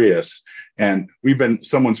chain, Breas, and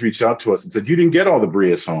someone's reached out to us and said, you didn't get all the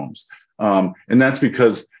Breas homes. And that's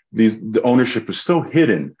because the ownership is so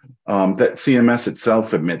hidden that CMS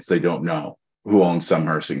itself admits they don't know who owns some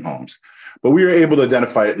nursing homes. But we were able to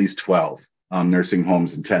identify at least 12 nursing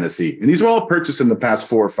homes in Tennessee. And these were all purchased in the past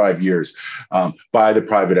 4 or 5 years by the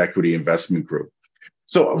private equity investment group.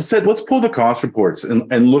 So I said, let's pull the cost reports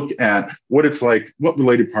and look at what it's like, what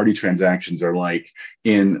related party transactions are like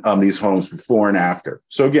in these homes before and after.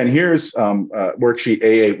 So again, here's worksheet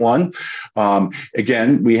A81.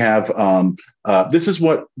 Again, we have this is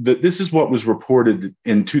what was reported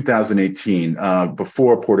in 2018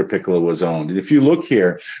 before Porter Piccolo was owned. And if you look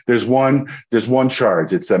here, there's one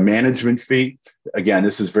charge. It's a management fee. Again,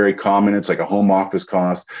 this is very common. It's like a home office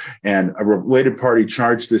cost, and a related party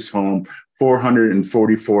charged this home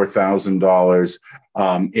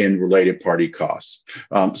 $444,000 in related party costs.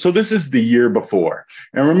 So this is the year before.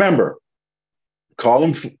 And remember,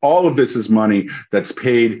 All of this is money that's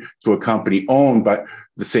paid to a company owned by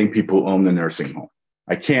the same people who own the nursing home.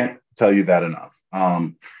 I can't tell you that enough.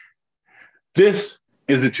 This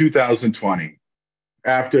is a 2020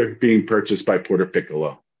 after being purchased by Porter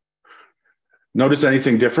Piccolo. Notice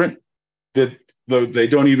anything different? That they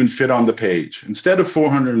don't even fit on the page. Instead of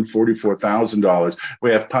 $444,000,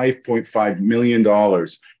 we have $5.5 million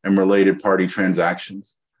in related party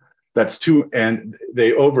transactions. That's and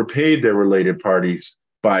they overpaid their related parties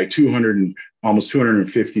by almost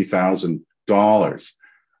 $250,000.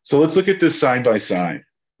 So let's look at this side by side.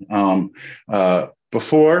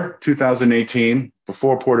 Before 2018,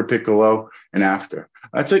 before Porter Piccolo, and after.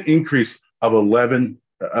 That's an increase of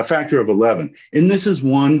a factor of 11. And this is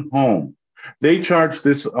one home. They charged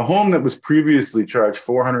a home that was previously charged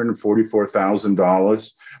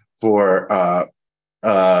 $444,000 for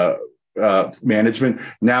management,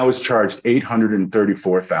 now is charged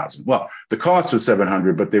 $834,000. Well, the cost was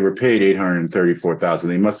 $700,000, but they were paid $834,000.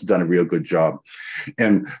 They must have done a real good job.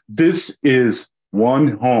 And this is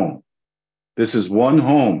one home. This is one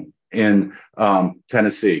home in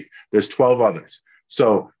Tennessee. There's 12 others.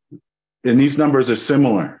 So, and these numbers are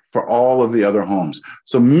similar for all of the other homes.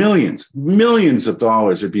 So millions of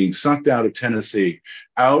dollars are being sucked out of Tennessee,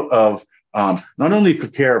 out of not only for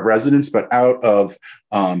care of residents, but out of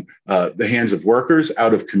the hands of workers,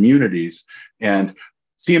 out of communities. And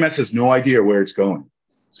CMS has no idea where it's going.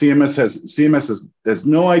 CMS has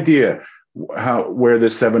no idea where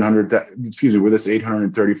this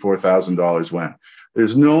 $834,000 went.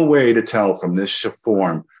 There's no way to tell from this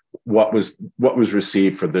form what was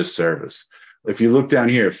received for this service. If you look down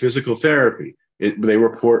here, physical therapy, they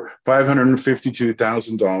report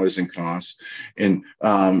 $552,000 in costs and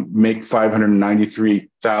make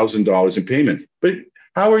 $593,000 in payments. But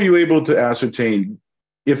how are you able to ascertain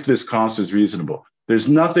if this cost is reasonable? There's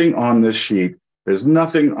nothing on this sheet. There's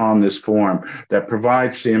nothing on this form that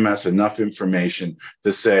provides CMS enough information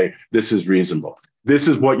to say this is reasonable. This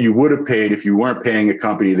is what you would have paid if you weren't paying a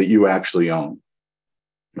company that you actually own.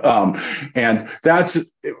 And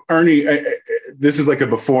that's Ernie. This is like a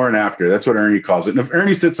before and after. That's what Ernie calls it. And if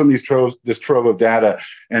Ernie sits on this trove of data,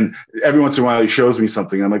 and every once in a while he shows me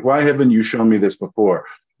something, I'm like, why haven't you shown me this before?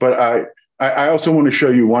 But I also want to show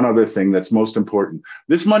you one other thing that's most important.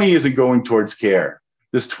 This money isn't going towards care.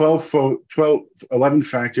 This 11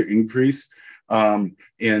 factor increase in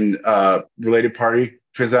related party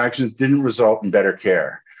transactions didn't result in better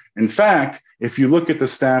care. In fact, if you look at the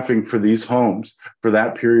staffing for these homes for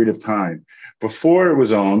that period of time, before it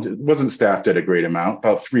was owned, it wasn't staffed at a great amount,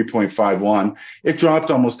 about 3.51. It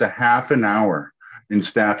dropped almost a half an hour in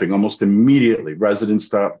staffing almost immediately. Residents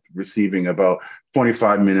stopped receiving about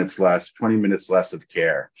 20 minutes less of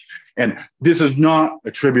care. And this is not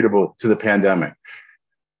attributable to the pandemic.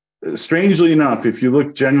 Strangely enough, if you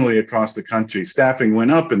look generally across the country, staffing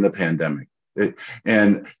went up in the pandemic.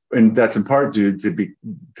 And that's in part due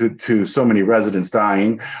to so many residents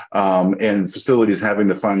dying and facilities having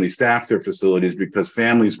to finally staff their facilities because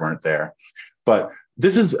families weren't there. But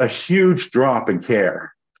this is a huge drop in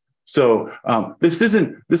care. So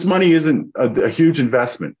this money isn't a huge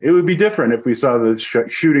investment. It would be different if we saw this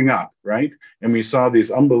shooting up, right? And we saw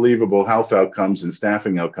these unbelievable health outcomes and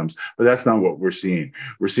staffing outcomes, but that's not what we're seeing.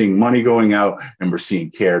 We're seeing money going out and we're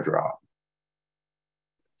seeing care drop.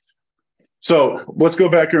 So let's go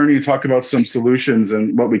back, Ernie, and talk about some solutions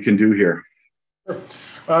and what we can do here. Sure.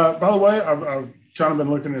 By the way, I've kind of been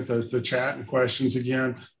looking at the chat and questions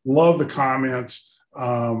again. Love the comments.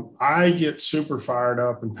 I get super fired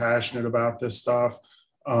up and passionate about this stuff.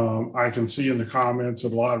 I can see in the comments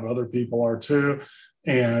that a lot of other people are too.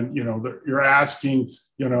 And, you're asking,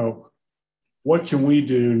 what can we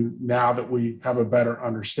do now that we have a better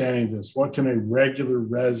understanding of this? What can a regular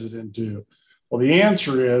resident do? Well, the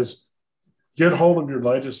answer is, get hold of your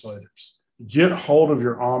legislators, get hold of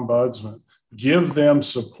your ombudsman, give them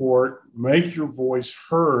support, make your voice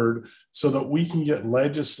heard so that we can get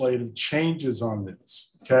legislative changes on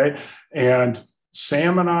this, okay? And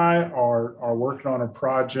Sam and I are working on a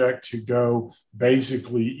project to go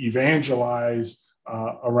basically evangelize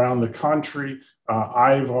around the country.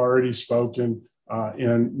 I've already spoken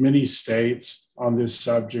in many states on this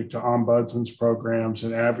subject to ombudsman's programs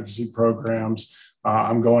and advocacy programs.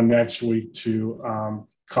 I'm going next week to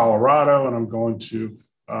Colorado, and I'm going to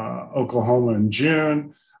Oklahoma in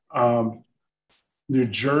June. New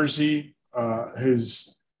Jersey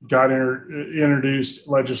has got introduced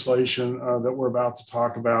legislation that we're about to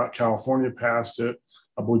talk about. California passed it.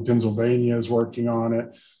 I believe Pennsylvania is working on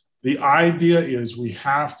it. The idea is we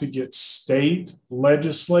have to get state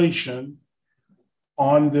legislation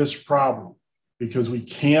on this problem. because we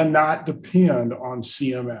cannot depend on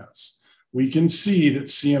CMS. We can see that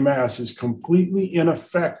CMS is completely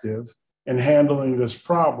ineffective in handling this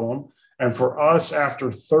problem. And for us,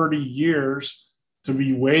 after 30 years, to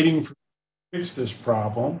be waiting to fix this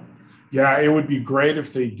problem, yeah, it would be great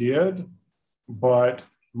if they did. But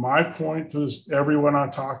my point to everyone I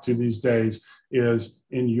talk to these days is,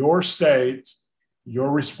 in your state, you're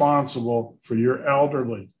responsible for your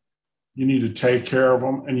elderly. You need to take care of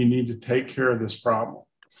them, and you need to take care of this problem.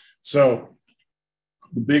 So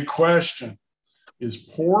the big question is,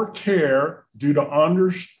 poor care due to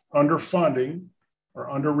underfunding or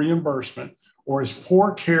under reimbursement, or is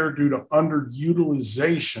poor care due to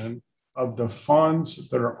underutilization of the funds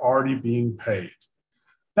that are already being paid?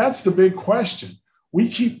 That's the big question. We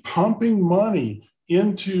keep pumping money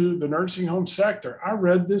into the nursing home sector. I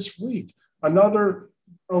read this week another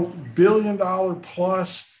 $1 billion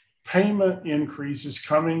plus payment increase is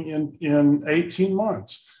coming in 18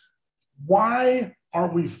 months. Why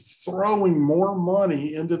aren't we throwing more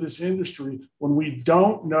money into this industry when we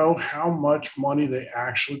don't know how much money they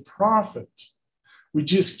actually profit? We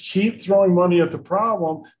just keep throwing money at the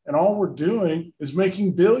problem, and all we're doing is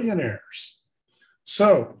making billionaires.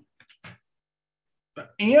 So the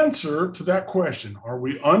answer to that question, are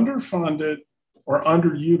we underfunded or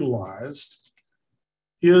underutilized,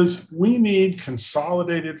 is we need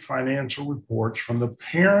consolidated financial reports from the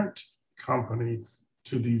parent company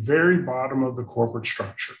to the very bottom of the corporate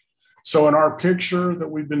structure. So in our picture that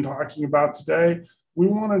we've been talking about today, we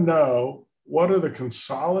want to know, what are the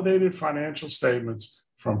consolidated financial statements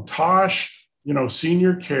from Tosh,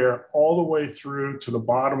 senior care, all the way through to the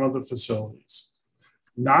bottom of the facilities.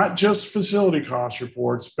 Not just facility cost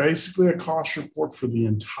reports, basically a cost report for the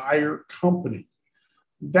entire company.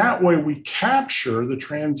 That way we capture the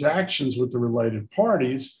transactions with the related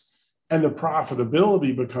parties, and the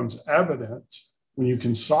profitability becomes evident when you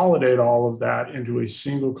consolidate all of that into a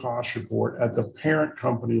single cost report at the parent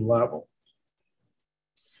company level.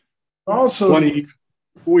 Also,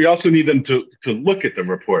 we also need them to look at the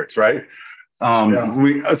reports, right?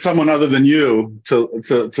 Someone other than you to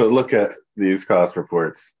look at these cost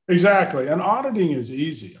reports. Exactly. And auditing is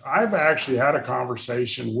easy. I've actually had a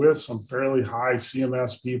conversation with some fairly high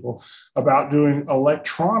CMS people about doing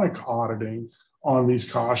electronic auditing on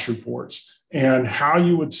these cost reports and how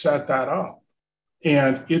you would set that up.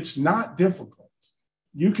 And it's not difficult.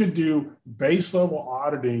 You could do base level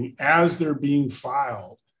auditing as they're being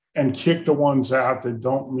filed and kick the ones out that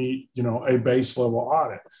don't meet, a base level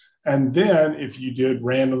audit. And then if you did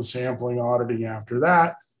random sampling auditing after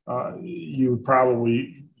that, you would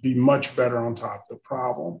probably be much better on top of the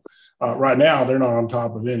problem. Right now, they're not on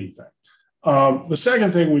top of anything. The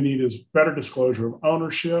second thing we need is better disclosure of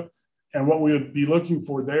ownership. And what we would be looking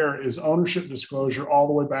for there is ownership disclosure all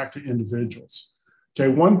the way back to individuals. Okay,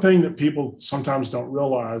 one thing that people sometimes don't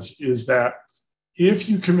realize is that if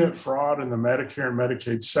you commit fraud in the Medicare and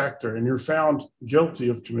Medicaid sector and you're found guilty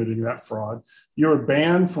of committing that fraud, you're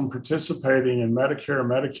banned from participating in Medicare and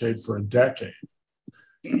Medicaid for a decade.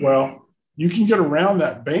 Well, you can get around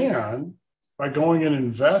that ban by going and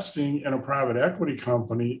investing in a private equity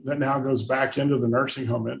company that now goes back into the nursing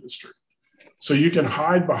home industry. So you can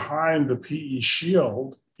hide behind the PE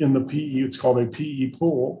shield in the PE, it's called a PE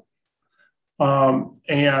pool,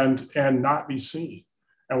 and not be seen.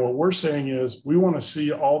 And what we're saying is we want to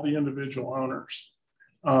see all the individual owners.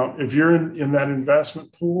 If you're in that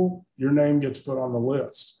investment pool, your name gets put on the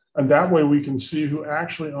list. And that way we can see who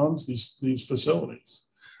actually owns these facilities.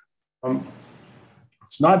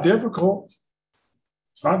 It's not difficult.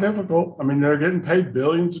 It's not difficult. I mean, they're getting paid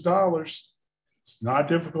billions of dollars. It's not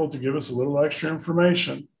difficult to give us a little extra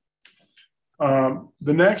information. The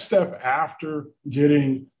next step after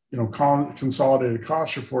getting consolidated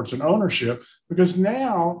cost reports and ownership, because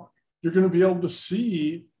now you're going to be able to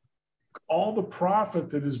see all the profit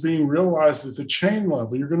that is being realized at the chain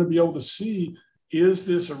level. You're going to be able to see, is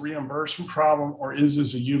this a reimbursement problem or is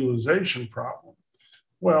this a utilization problem?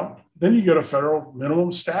 Well, then you get a federal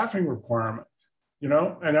minimum staffing requirement, and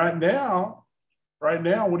right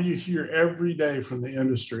now, what do you hear every day from the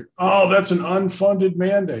industry? Oh, that's an unfunded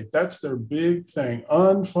mandate. That's their big thing,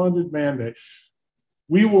 unfunded mandate.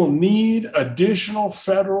 We will need additional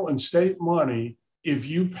federal and state money if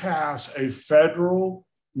you pass a federal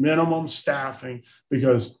minimum staffing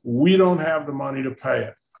because we don't have the money to pay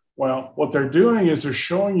it. Well, what they're doing is they're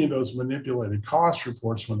showing you those manipulated cost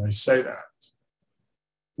reports when they say that.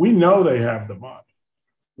 We know they have the money.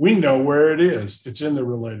 We know where it is. It's in the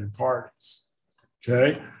related parties.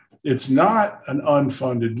 Okay? It's not an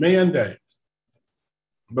unfunded mandate.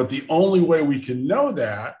 But the only way we can know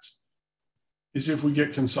that is if we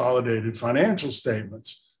get consolidated financial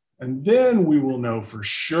statements. And then we will know for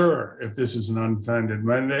sure if this is an unfunded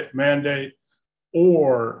mandate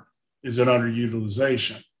or is it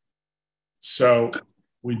underutilization. So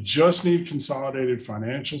we just need consolidated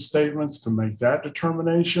financial statements to make that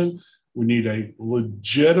determination. We need a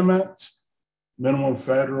legitimate minimum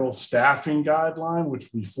federal staffing guideline, which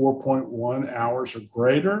would be 4.1 hours or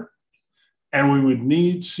greater. And we would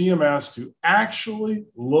need CMS to actually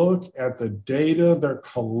look at the data they're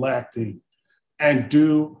collecting and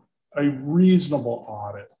do a reasonable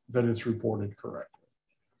audit that is reported correctly.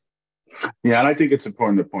 Yeah, and I think it's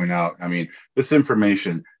important to point out, I mean, this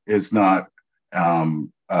information is not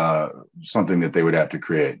something that they would have to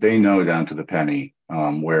create. They know down to the penny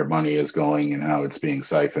where money is going and how it's being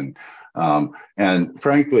siphoned. And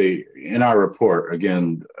frankly, in our report,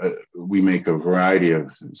 again, we make a variety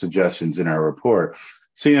of suggestions in our report.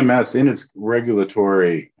 CMS, in its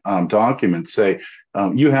regulatory documents, say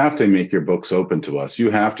you have to make your books open to us.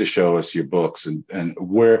 You have to show us your books and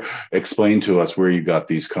explain to us where you got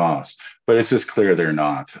these costs. But it's just clear they're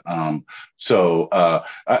not. So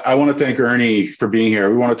I want to thank Ernie for being here.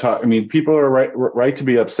 We want to talk. I mean, people are right to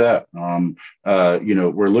be upset.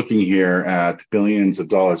 We're looking here at billions of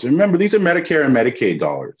dollars. And remember, these are Medicare and Medicaid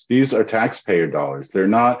dollars. These are taxpayer dollars. They're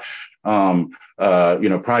not,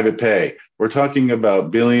 private pay. We're talking about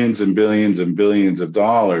billions and billions and billions of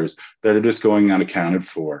dollars that are just going unaccounted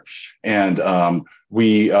for. And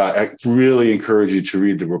we really encourage you to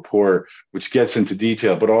read the report, which gets into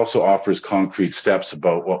detail, but also offers concrete steps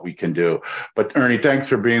about what we can do. But Ernie, thanks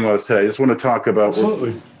for being with us today. I just want to talk about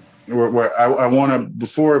absolutely. I want to,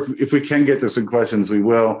 before, if we can get to some questions, we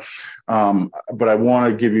will. But I want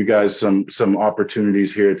to give you guys some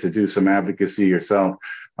opportunities here to do some advocacy yourself.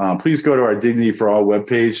 Please go to our Dignity for All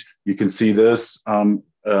webpage. You can see this.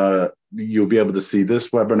 You'll be able to see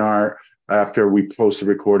this webinar after we post the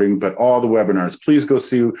recording, but all the webinars, please go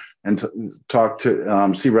see and talk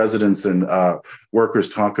to, see residents and workers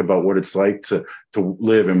talk about what it's like to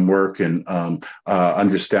live and work in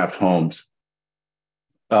understaffed homes.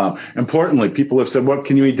 Importantly, people have said, what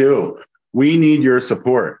can we do? We need your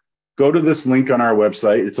support. Go to this link on our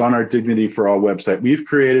website. It's on our Dignity for All website. We've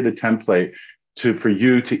created a template for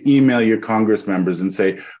you to email your Congress members and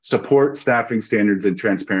say, support staffing standards and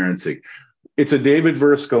transparency. It's a David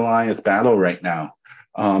versus Goliath battle right now.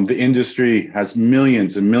 The industry has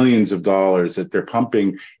millions and millions of dollars that they're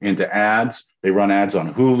pumping into ads. They run ads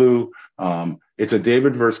on Hulu. It's a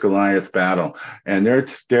David versus Goliath battle, and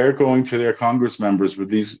they're going to their Congress members with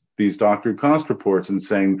these doctored cost reports and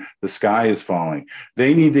saying the sky is falling.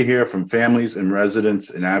 They need to hear from families and residents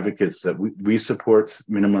and advocates that we support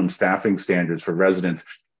minimum staffing standards for residents,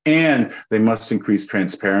 and they must increase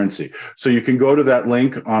transparency. So you can go to that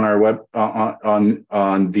link on our web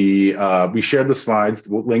we shared the slides,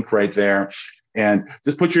 the link right there, and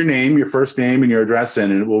just put your name, your first name, and your address in,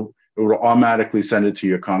 and it will automatically send it to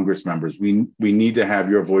your Congress members. We need to have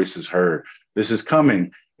your voices heard. This is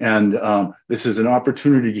coming, and this is an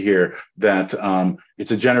opportunity here that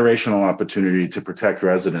it's a generational opportunity to protect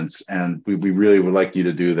residents, and we really would like you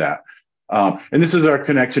to do that. And this is our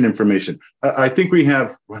connection information. I think we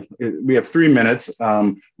have 3 minutes.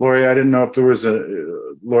 Lori, I didn't know if there was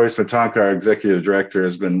Lori Smetanka, our executive director,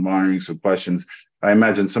 has been monitoring some questions. I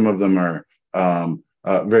imagine some of them are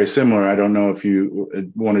very similar. I don't know if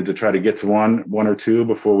you wanted to try to get to one or two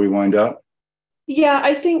before we wind up. Yeah,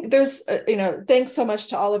 I think there's, thanks so much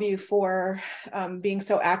to all of you for being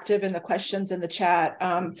so active in the questions in the chat.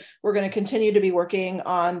 We're going to continue to be working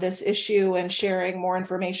on this issue and sharing more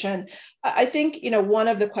information. I think, one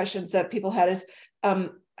of the questions that people had is,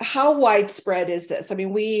 how widespread is this? I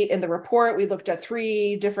mean, in the report, we looked at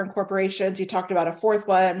 3 different corporations. You talked about a 4th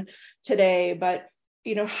one today, but,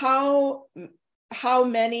 how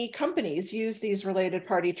many companies use these related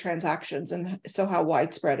party transactions? And so how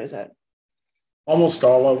widespread is it? Almost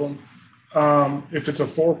all of them. If it's a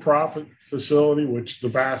for-profit facility, which the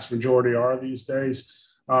vast majority are these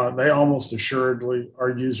days, they almost assuredly are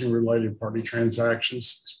using related party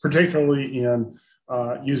transactions, particularly in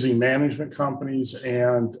using management companies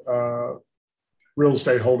and real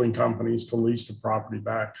estate holding companies to lease the property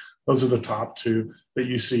back. Those are the top 2 that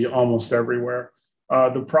you see almost everywhere.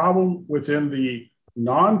 The problem within the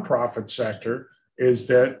nonprofit sector is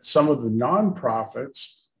that some of the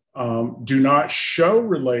nonprofits do not show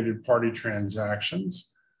related party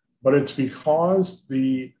transactions, but it's because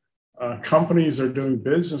the companies they're doing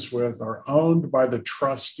business with are owned by the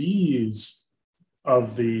trustees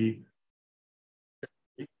of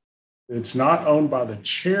it's not owned by the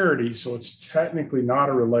charity, so it's technically not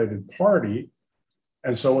a related party.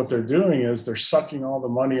 And so what they're doing is they're sucking all the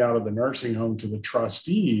money out of the nursing home to the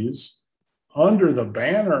trustees under the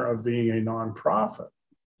banner of being a nonprofit.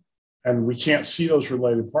 And we can't see those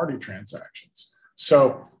related party transactions.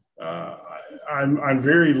 So I'm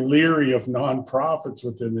very leery of nonprofits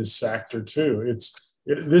within this sector too.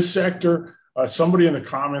 This sector. Somebody in the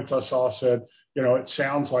comments I saw said, it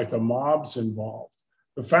sounds like the mob's involved.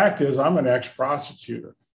 The fact is, I'm an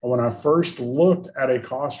ex-prosecutor. And when I first looked at a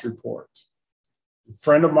cost report, a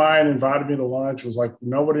friend of mine invited me to lunch, was like,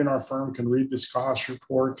 nobody in our firm can read this cost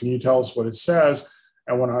report. Can you tell us what it says?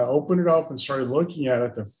 And when I opened it up and started looking at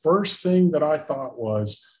it, the first thing that I thought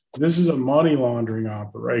was, this is a money laundering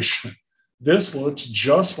operation. This looks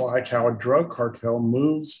just like how a drug cartel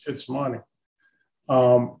moves its money.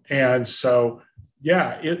 And so,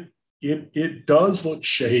 yeah, it does look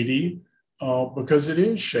shady because it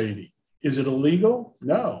is shady. Is it illegal?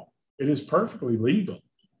 No, it is perfectly legal.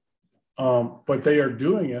 But they are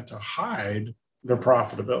doing it to hide their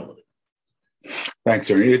profitability.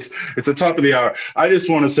 Thanks, Ernie. It's the top of the hour. I just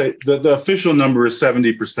want to say that the official number is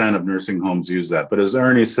 70% of nursing homes use that. But as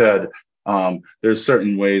Ernie said, there's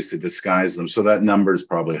certain ways to disguise them. So that number is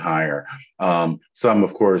probably higher. Some,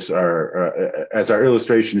 of course, are, as our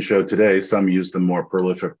illustration showed today, some use them more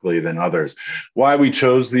prolifically than others. Why we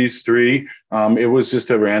chose these three, it was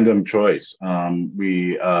just a random choice.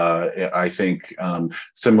 I think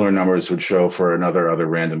similar numbers would show for other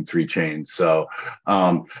random three chains. So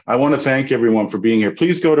I want to thank everyone for being here.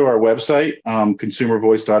 Please go to our website,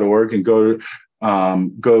 consumervoice.org, and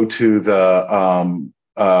go to the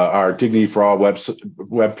our Dignity for All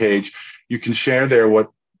webpage. You can share there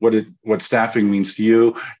what staffing means to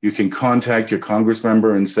you. You can contact your Congress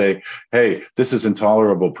member and say, hey, this is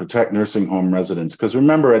intolerable. Protect nursing home residents. Because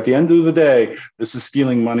remember, at the end of the day, this is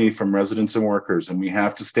stealing money from residents and workers, and we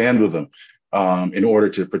have to stand with them in order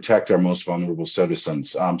to protect our most vulnerable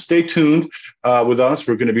citizens. Stay tuned with us.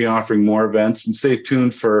 We're going to be offering more events, and stay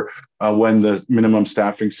tuned for when the minimum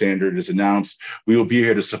staffing standard is announced. We will be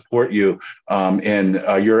here to support you in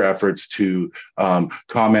your efforts to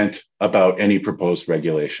comment about any proposed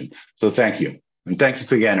regulation. So thank you. And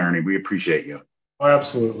thanks again, Ernie. We appreciate you. Oh,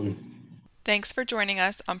 absolutely. Thanks for joining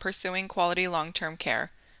us on Pursuing Quality Long-Term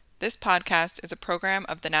Care. This podcast is a program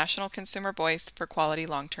of the National Consumer Voice for Quality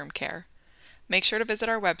Long-Term Care. Make sure to visit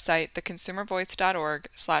our website,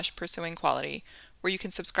 theconsumervoice.org/pursuingquality, where you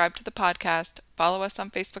can subscribe to the podcast, follow us on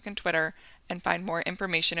Facebook and Twitter, and find more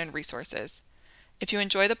information and resources. If you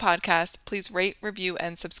enjoy the podcast, please rate, review,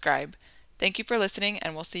 and subscribe. Thank you for listening,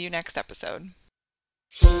 and we'll see you next episode.